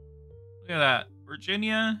 Look at that.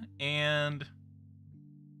 Virginia and...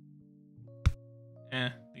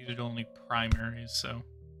 these are the only primaries, so...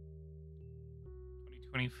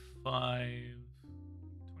 2025,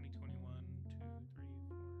 2021, 2, 3, 4,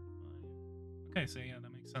 5. Okay, so yeah,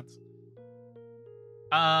 that makes sense.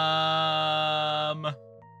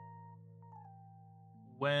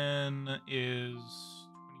 When is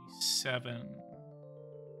 27?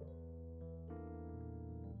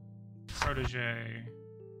 Protege.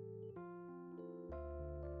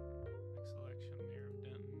 Next election, Mayor of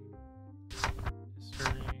Denton.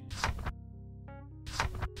 History.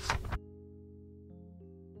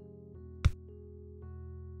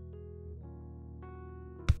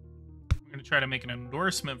 We're going to try to make an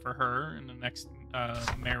endorsement for her in the next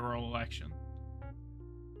mayoral election.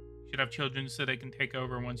 Should have children so they can take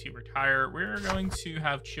over once you retire. We're going to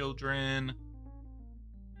have children.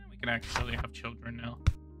 We can actually have children now.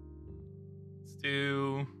 Let's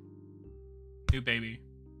do new baby.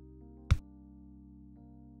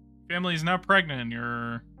 Family is now pregnant.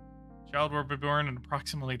 Your child will be born in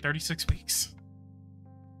approximately 36 weeks.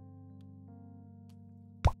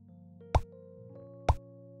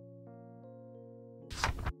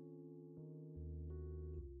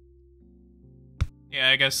 Yeah,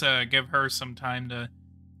 I guess give her some time to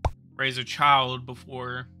raise a child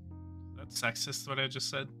before... That's sexist, what I just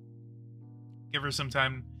said. Give her some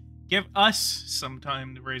time... Give us some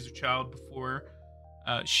time to raise a child before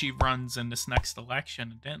she runs in this next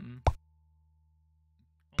election in Denton.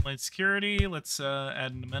 Homeland Security, let's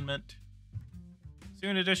add an amendment. Do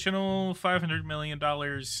an additional $500 million.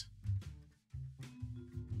 Let's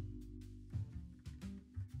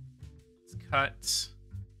cut...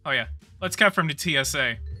 Oh yeah. Let's cut from the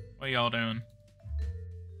TSA. What y'all doing?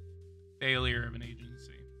 Failure of an agency.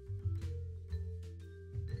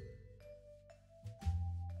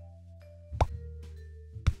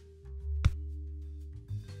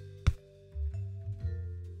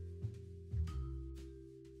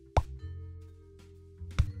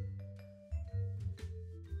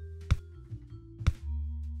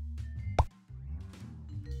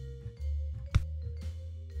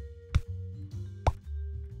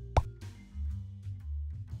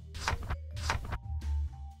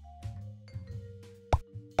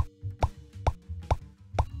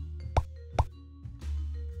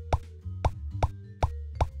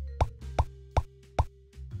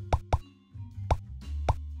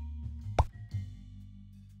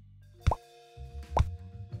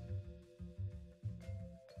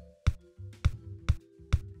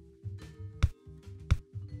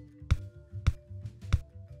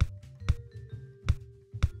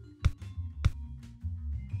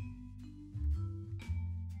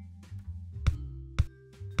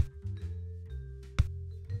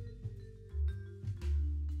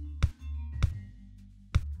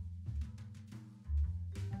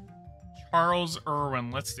 Charles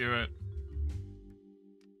Irwin, let's do it.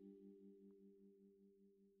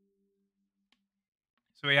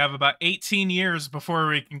 So we have about 18 years before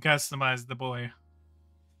we can customize the boy.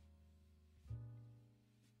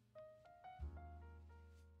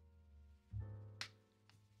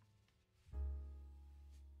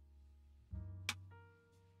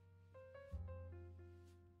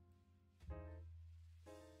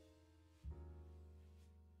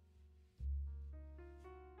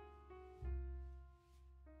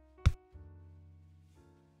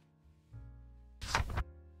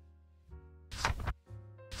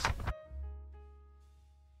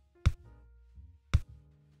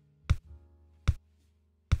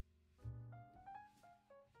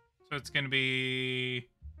 So it's going to be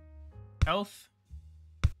health,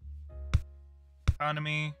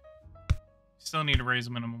 economy. Still need to raise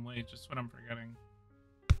minimum wage. That's what I'm forgetting.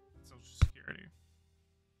 Social Security.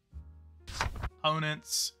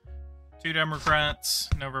 Opponents. 2 Democrats,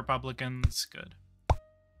 no Republicans. Good.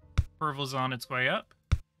 Approval's on its way up.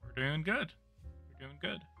 We're doing good. We're doing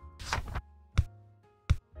good.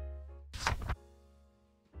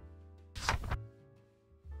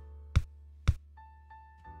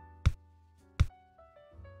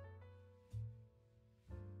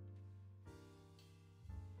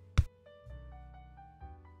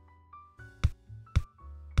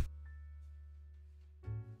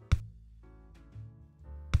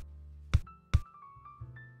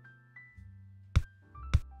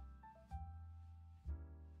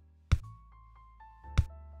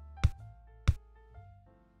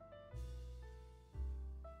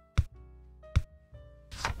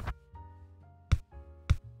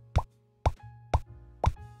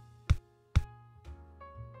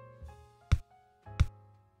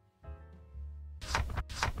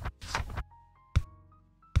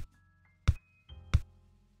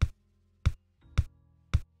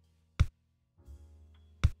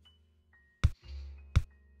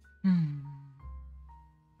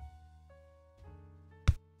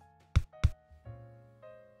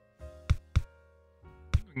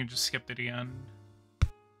 We can just skip to the end.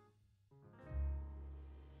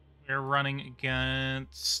 We're running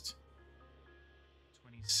against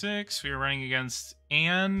 26. We are running against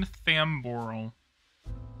Anne Thamborel.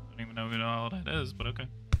 I don't even know who the hell that is, but okay.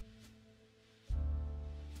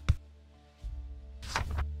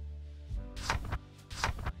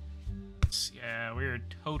 Yeah, we're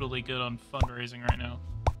totally good on fundraising right now.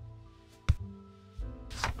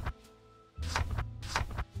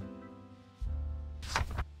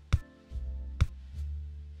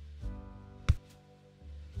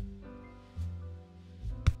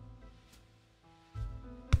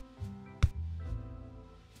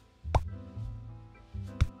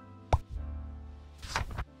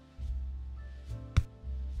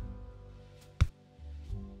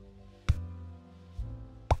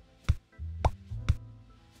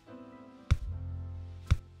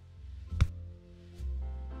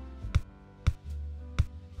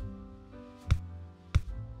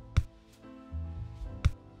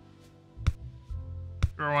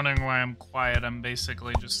 If you're wondering why I'm quiet, I'm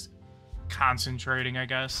basically just concentrating, I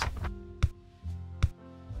guess.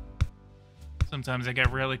 Sometimes I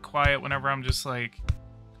get really quiet whenever I'm just, like,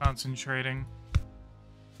 concentrating.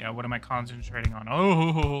 Yeah, what am I concentrating on?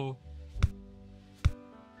 Oh!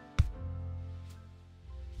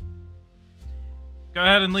 Go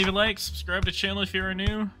ahead and leave a like, subscribe to the channel if you're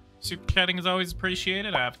new. Super chatting is always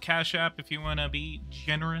appreciated. I have Cash App if you want to be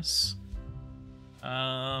generous.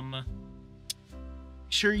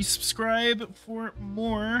 Make sure you subscribe for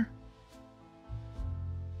more.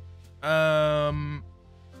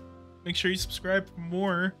 Make sure you subscribe for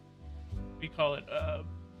more. We call it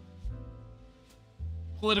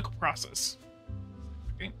political process.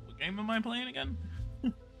 What game am I playing again?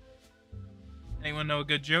 Anyone know a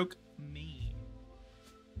good joke? Me.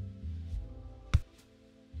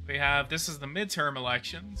 We have, this is the midterm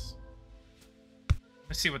elections.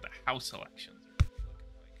 Let's see what the House elections are looking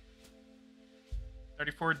like.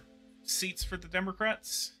 34 seats for the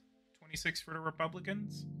Democrats, 26 for the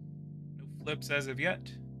Republicans. No flips as of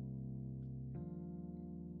yet.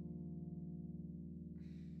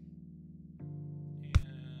 And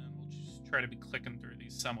we'll just try to be clicking through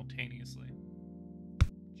these simultaneously.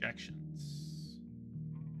 Projections.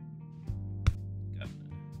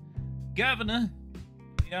 Governor.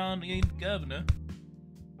 We all need governor.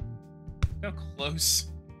 Look how close.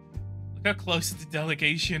 Look how close the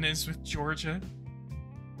delegation is with Georgia.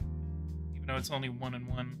 Even though it's only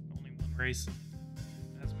one race,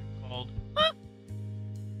 as we've called.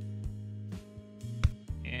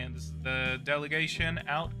 And this is the delegation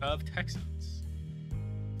out of Texas.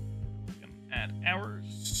 Looking at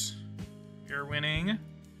ours. We are winning.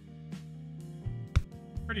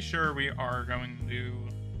 Pretty sure we are going to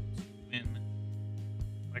win.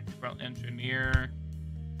 Electrical engineer.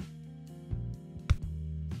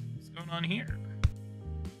 What's going on here?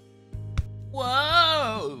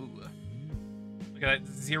 Whoa! Look at that,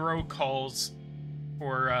 0 calls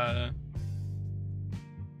for have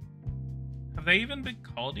they even been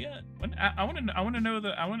called yet? When, I want to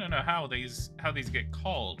know how these get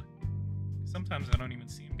called. Sometimes I don't even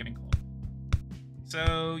see them getting called.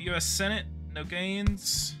 So U.S. Senate, no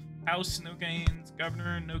gains. House, no gains.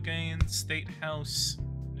 Governor, no gains. State House,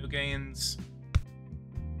 no gains.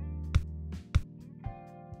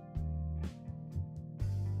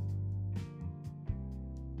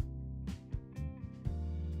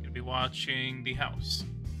 Gonna be watching the House.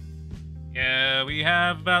 Yeah, we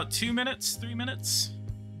have about 2 minutes, 3 minutes.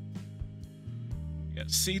 Yeah,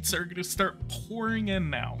 seats are gonna start pouring in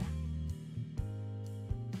now.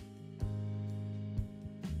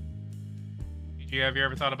 Have you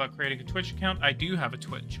ever thought about creating a Twitch account? I do have a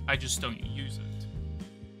Twitch. I just don't use it.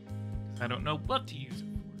 I don't know what to use it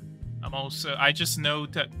for. I just know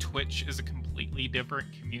that Twitch is a completely different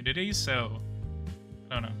community, so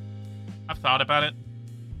I don't know. I've thought about it.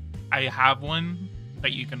 I have one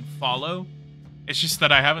that you can follow. It's just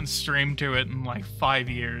that I haven't streamed to it in like 5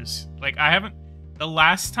 years. Like the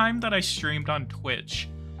last time that I streamed on Twitch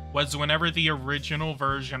was whenever the original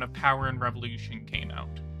version of Power and Revolution came out.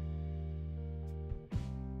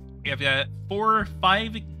 We have 4 or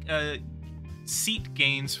 5 seat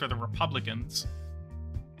gains for the Republicans.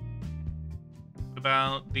 What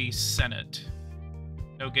about the Senate?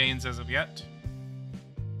 No gains as of yet.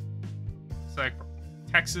 Looks like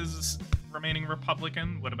Texas remaining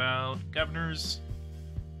Republican. What about governors?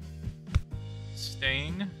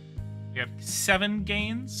 Staying. We have 7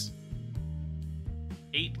 gains.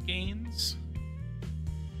 8 gains.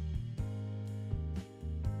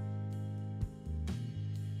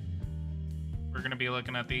 We're going to be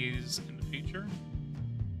looking at these in the future.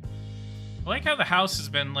 I like how the House has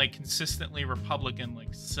been, like, consistently Republican,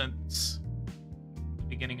 like, since the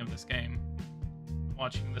beginning of this game.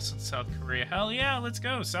 Watching this in South Korea. Hell yeah, let's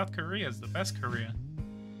go. South Korea is the best Korea.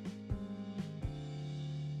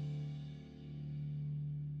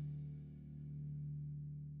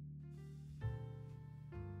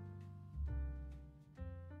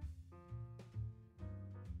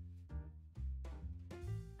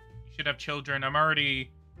 You should have children. I already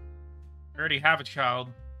have a child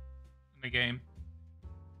in the game.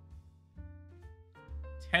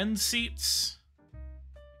 10 seats.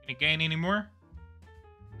 Gonna gain any more?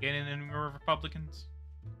 Gaining any more Republicans?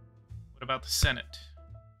 What about the Senate?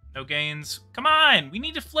 No gains. Come on! We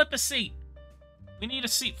need to flip a seat. We need a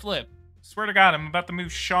seat flip. Swear to God, I'm about to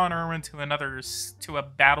move Sean Irwin to a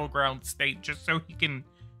battleground state just so he can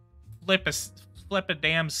flip a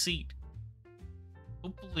damn seat.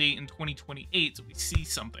 Hopefully in 2028 we see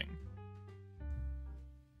something.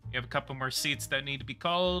 We have a couple more seats that need to be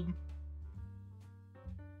called.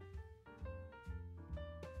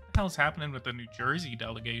 What the hell's happening with the New Jersey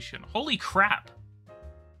delegation? Holy crap!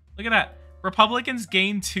 Look at that. Republicans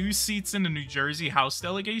gained 2 seats in the New Jersey House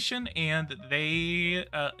delegation, and they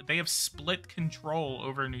have split control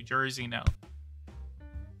over New Jersey now.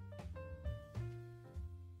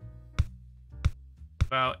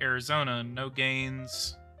 About Arizona, no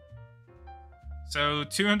gains. So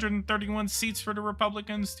 231 seats for the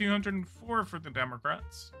Republicans, 204 for the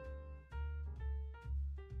Democrats.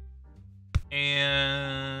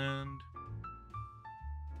 And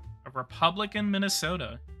a Republican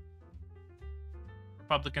Minnesota.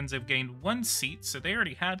 Republicans have gained 1 seat, so they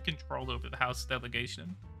already had control over the House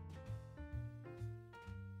delegation.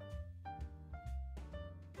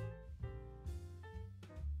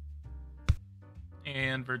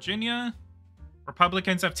 And Virginia,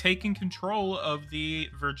 Republicans have taken control of the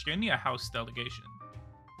Virginia House delegation.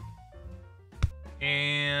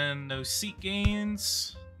 And no seat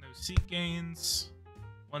gains. No seat gains.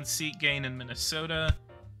 1 seat gain in Minnesota.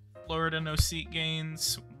 Florida, no seat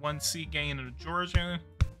gains. 1 seat gain in Georgia.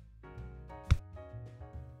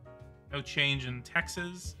 No change in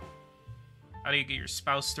Texas. How do you get your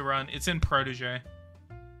spouse to run? It's in Protege.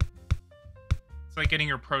 It's like getting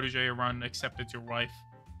your protege to run, except it's your wife.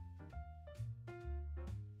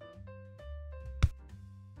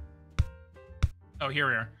 Oh, here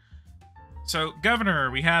we are. So,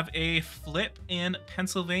 Governor, we have a flip in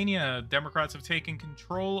Pennsylvania. Democrats have taken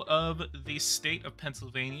control of the state of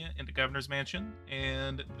Pennsylvania in the governor's mansion.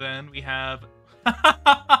 And then we have...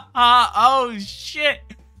 oh, shit!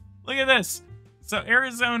 Look at this! So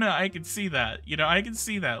Arizona, I can see that. You know, I can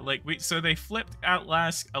see that. Like, so they flipped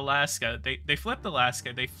Alaska. They flipped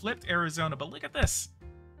Alaska. They flipped Arizona. But look at this.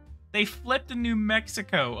 They flipped New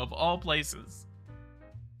Mexico, of all places.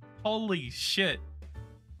 Holy shit.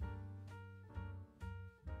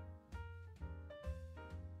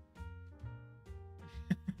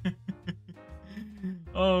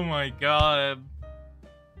 Oh my god.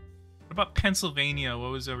 What about Pennsylvania?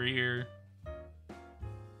 What was over here?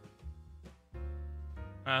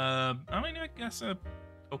 I mean, I guess a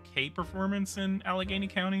okay performance in Allegheny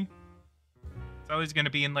County. It's always going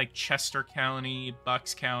to be in, like, Chester County,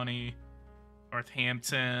 Bucks County,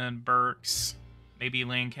 Northampton, Berks, maybe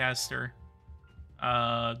Lancaster,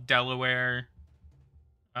 Delaware,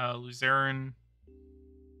 Luzerne,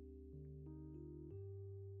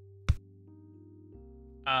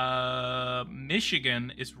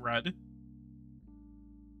 Michigan is red.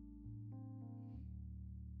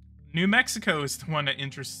 New Mexico is the one that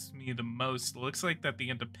interests me the most. It looks like that the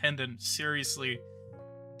Independent seriously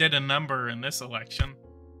did a number in this election.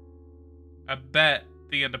 I bet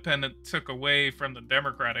the Independent took away from the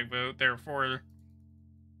Democratic vote, therefore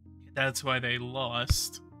that's why they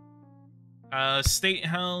lost. State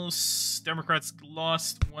House, Democrats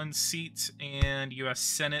lost 1 seat, and U.S.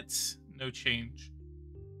 Senate, no change.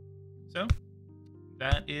 So,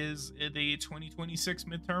 that is the 2026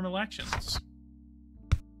 midterm elections.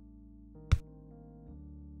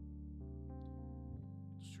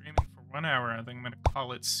 Streaming for 1 hour. I think I'm going to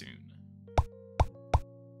call it soon.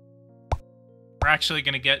 We're actually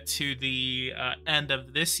going to get to the end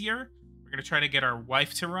of this year. We're going to try to get our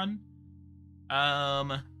wife to run.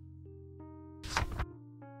 Yeah,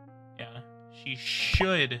 she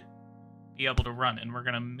should be able to run, and we're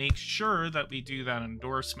going to make sure that we do that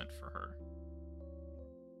endorsement for her.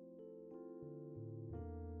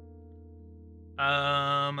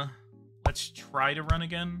 Let's try to run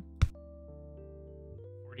again.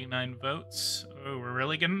 49 votes. Oh, we're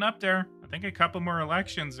really getting up there. I think a couple more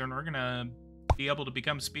elections and we're gonna be able to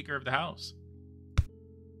become Speaker of the House.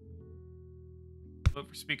 Vote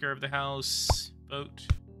for Speaker of the House. Vote.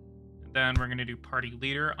 Then we're going to do party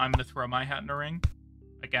leader. I'm going to throw my hat in the ring.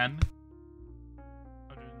 Again.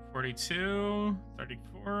 142,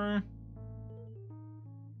 34.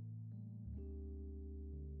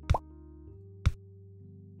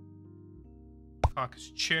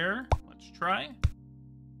 Caucus chair. Let's try.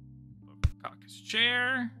 Caucus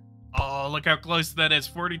chair. Oh, look how close that is.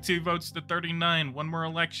 42 votes to 39. One more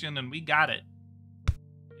election and we got it.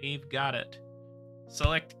 We've got it.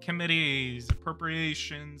 Select committees,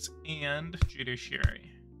 appropriations, and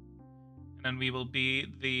judiciary. And then we will be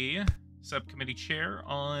the subcommittee chair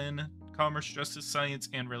on commerce, justice, science,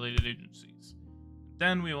 and related agencies.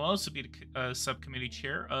 Then we will also be the subcommittee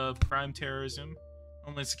chair of crime, terrorism,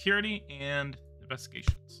 homeland security, and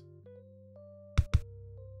investigations.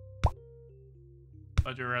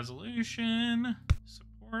 Budget resolution,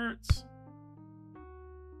 supports.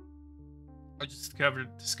 I just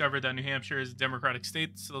discovered that New Hampshire is a democratic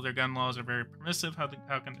state, so their gun laws are very permissive. How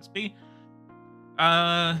can this be?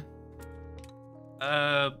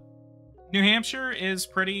 New Hampshire is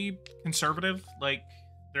pretty conservative. Like,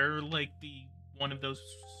 they're like the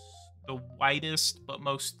widest but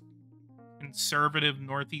most conservative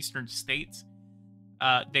northeastern states.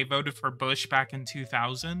 They voted for Bush back in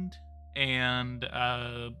 2000, and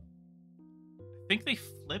I think they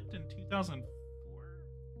flipped in 2004.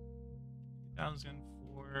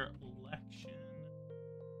 2004 election.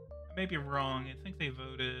 I may be wrong. I think they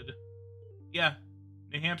voted. Yeah,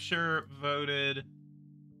 New Hampshire voted.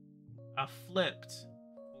 Flipped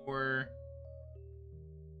for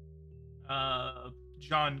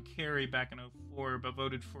John Kerry back in 2004, but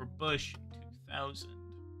voted for Bush in 2000.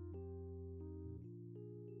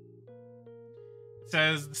 It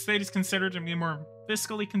says the state is considered to be more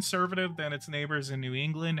fiscally conservative than its neighbors in New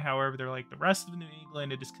England. However, they're like the rest of New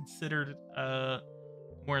England. It is considered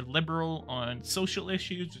more liberal on social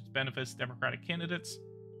issues, which benefits Democratic candidates.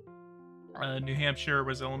 New Hampshire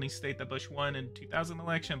was the only state that Bush won in the 2000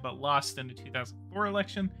 election, but lost in the 2004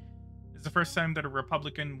 election. It's the first time that a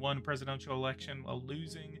Republican won a presidential election while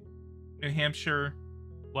losing. New Hampshire,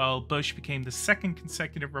 while Bush became the second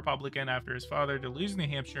consecutive Republican after his father to lose New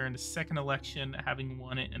Hampshire in the second election, having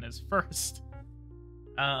won it in his first.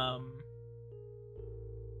 This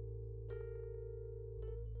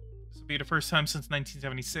will be the first time since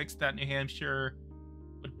 1976 that New Hampshire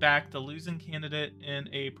would back the losing candidate in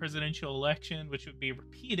a presidential election, which would be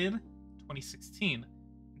repeated in 2016. In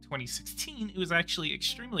 2016, it was actually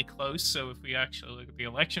extremely close, so if we actually look at the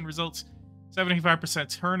election results,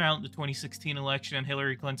 75% turnout in the 2016 election,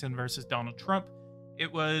 Hillary Clinton versus Donald Trump.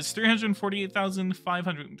 It was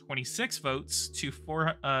 348,526 votes to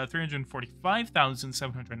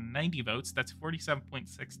 345,790 votes. That's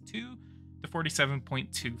 47.62 to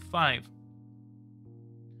 47.25.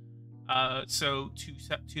 So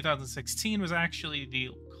 2016 was actually the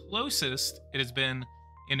closest it has been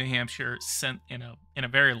in New Hampshire in a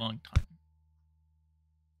very long time.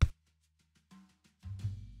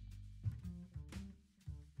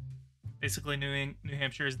 Basically, New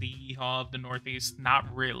Hampshire is the yeehaw of the Northeast.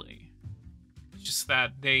 Not really. It's just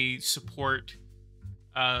that they support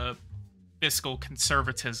fiscal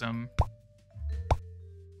conservatism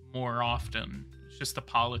more often. It's just a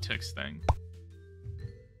politics thing.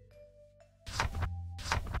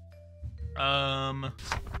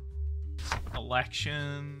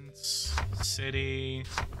 Elections, city,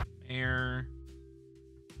 mayor.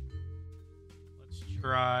 Let's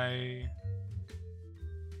try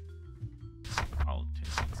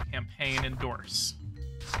politicians, campaign, endorse.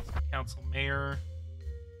 Council, mayor.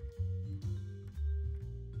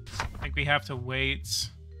 I think we have to wait.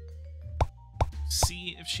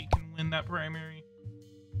 See if she can win that primary.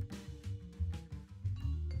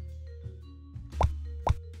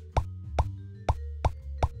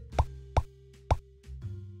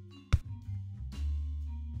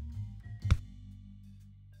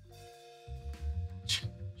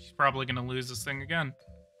 Probably going to lose this thing again.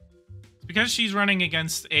 It's because she's running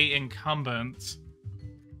against a incumbent.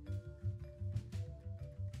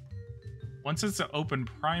 Once it's an open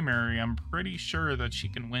primary, I'm pretty sure that she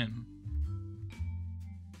can win.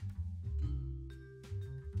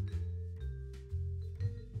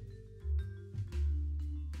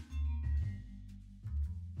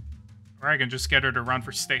 Or I can just get her to run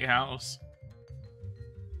for state house.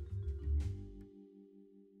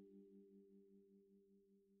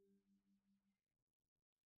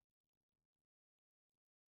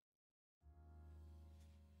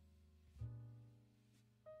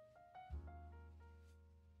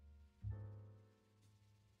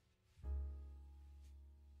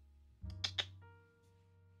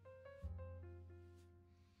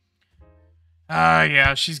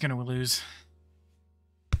 Yeah, she's gonna lose.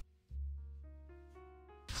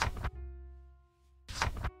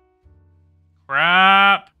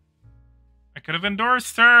 could have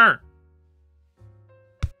endorsed her.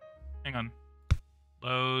 Hang on.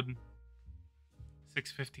 Load.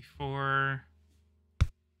 654.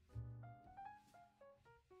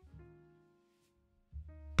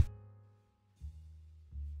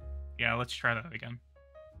 Yeah, let's try that again.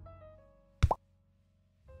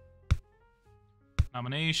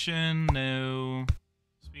 Nomination, no.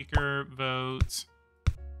 Speaker, vote.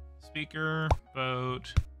 Speaker,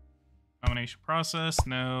 vote. Nomination process,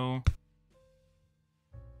 no.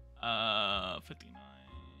 59.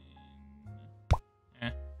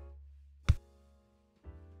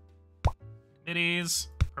 Committees,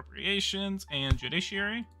 appropriations, and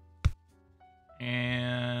judiciary.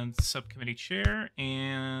 And subcommittee chair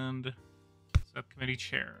and subcommittee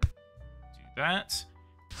chair. Do that.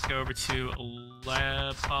 Let's go over to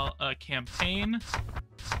campaign.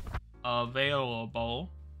 Available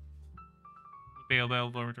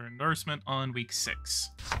for endorsement on week 6.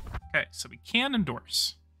 Okay, so we can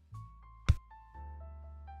endorse.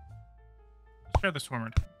 Let's try this one more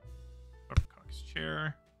time. Cox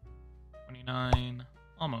chair. 29.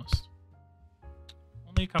 Almost.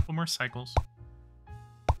 Only a couple more cycles.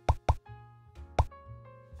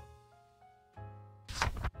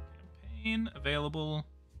 Campaign available.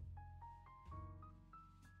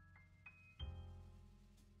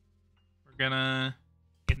 We're gonna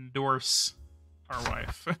endorse our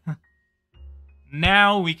wife.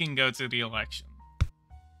 Now we can go to the election.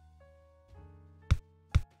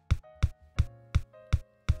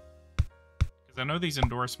 Because I know these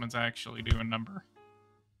endorsements actually do a number.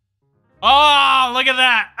 Oh, look at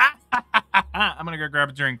that! I'm gonna go grab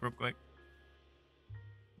a drink real quick.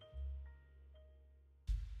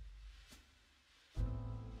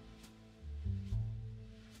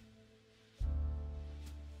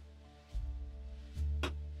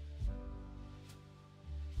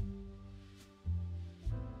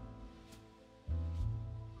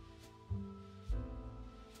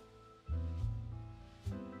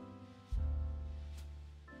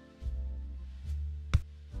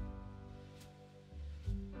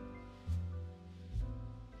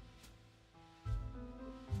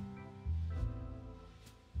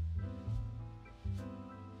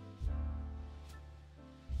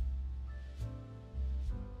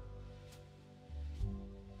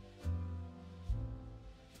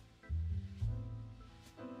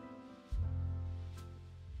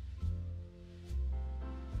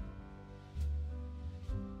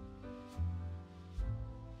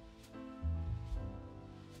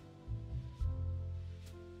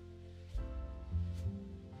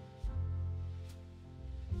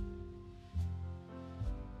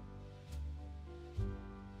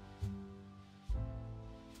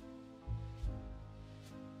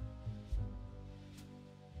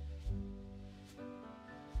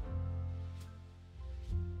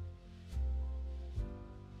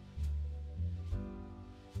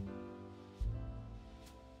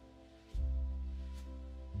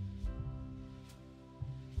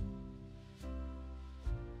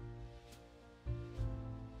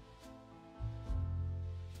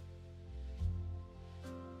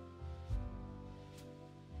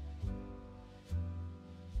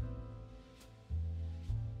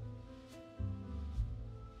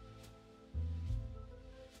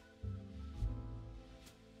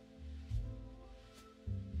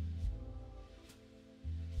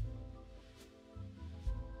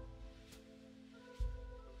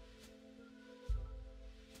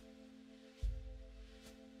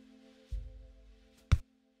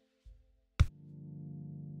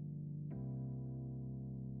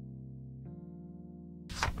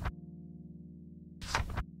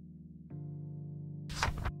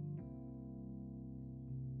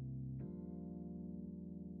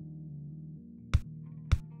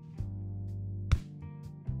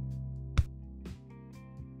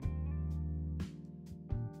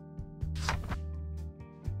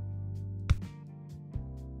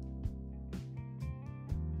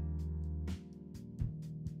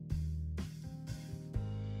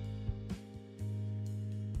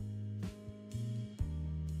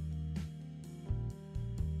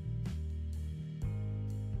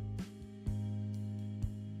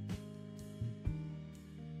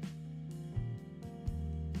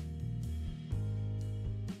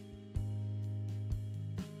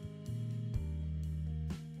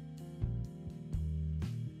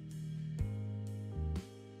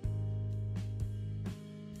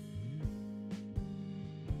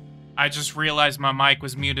 I just realized my mic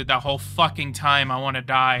was muted the whole fucking time. I want to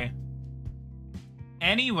die.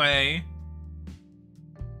 Anyway,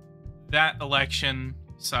 that election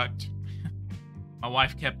sucked. My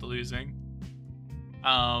wife kept losing.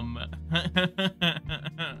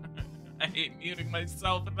 I hate muting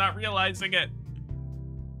myself and not realizing it.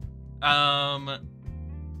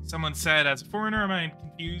 Someone said, as a foreigner, am I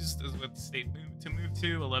confused as what state to move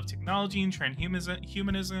to? I love technology and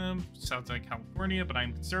transhumanism, which sounds like California, but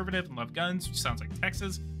I'm conservative and love guns, which sounds like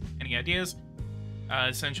Texas. Any ideas?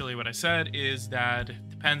 Essentially what I said is that it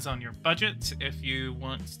depends on your budget. If you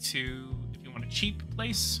want a cheap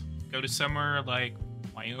place, go to somewhere like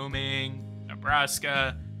Wyoming,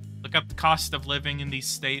 Nebraska. Look up the cost of living in these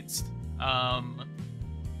states.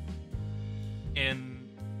 In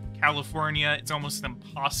California, it's almost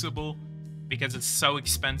impossible because it's so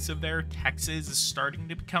expensive there. Texas is starting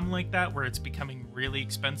to become like that, where it's becoming really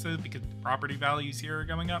expensive because the property values here are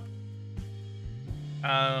going up.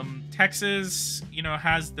 Texas,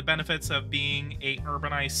 has the benefits of being a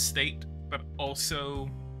urbanized state, but also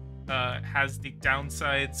has the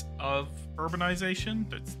downsides of urbanization.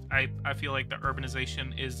 I feel like the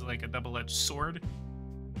urbanization is like a double-edged sword.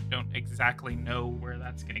 Don't exactly know where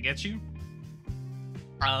that's gonna get you.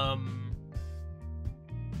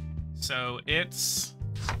 So it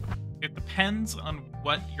depends on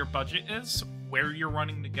what your budget is, where you're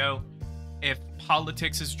wanting to go. If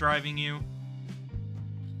politics is driving you,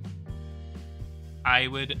 I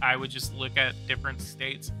would just look at different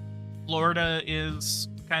states. Florida is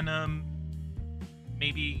kind of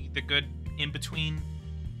maybe the good in between,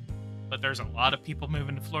 but there's a lot of people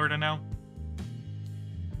moving to Florida now.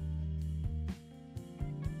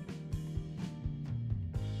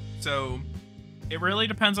 So it really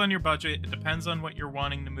depends on your budget. It depends on what you're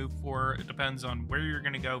wanting to move for. It depends on where you're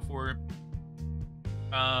going to go for.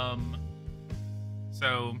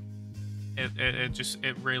 So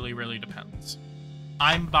it really, really depends.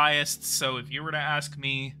 I'm biased, so if you were to ask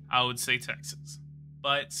me, I would say Texas.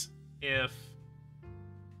 But if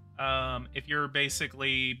you're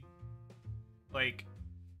basically like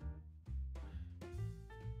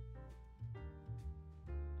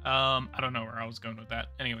I don't know where I was going with that.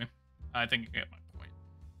 Anyway, I think you get my point.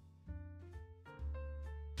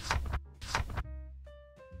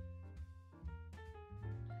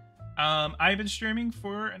 I've been streaming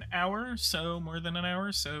for an hour, so more than an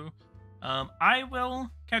hour, so I will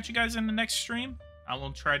catch you guys in the next stream. I'll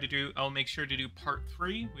make sure to do part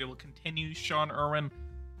 3. We will continue Sean Irwin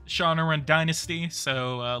Dynasty,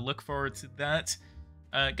 so look forward to that.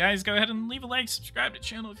 Guys, go ahead and leave a like, subscribe to the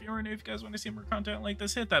channel if you're new. If you guys want to see more content like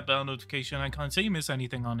this, hit that bell notification icon so you miss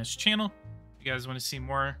anything on this channel. If you guys want to see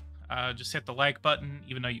more, just hit the like button,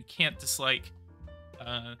 even though you can't dislike.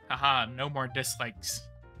 Haha, no more dislikes.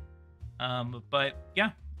 But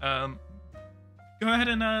yeah, go ahead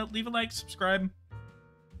and leave a like, subscribe.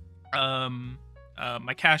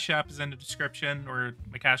 My Cash App is in the description, or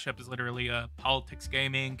my Cash App is literally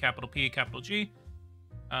PoliticsGaming, capital P, capital G.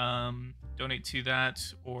 Donate to that,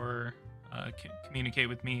 or communicate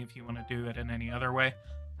with me if you want to do it in any other way.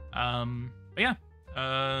 But yeah,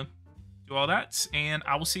 do all that, and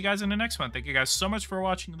I will see you guys in the next one. Thank you guys so much for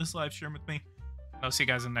watching this live stream with me. I'll see you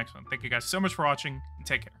guys in the next one. Thank you guys so much for watching, and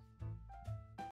take care.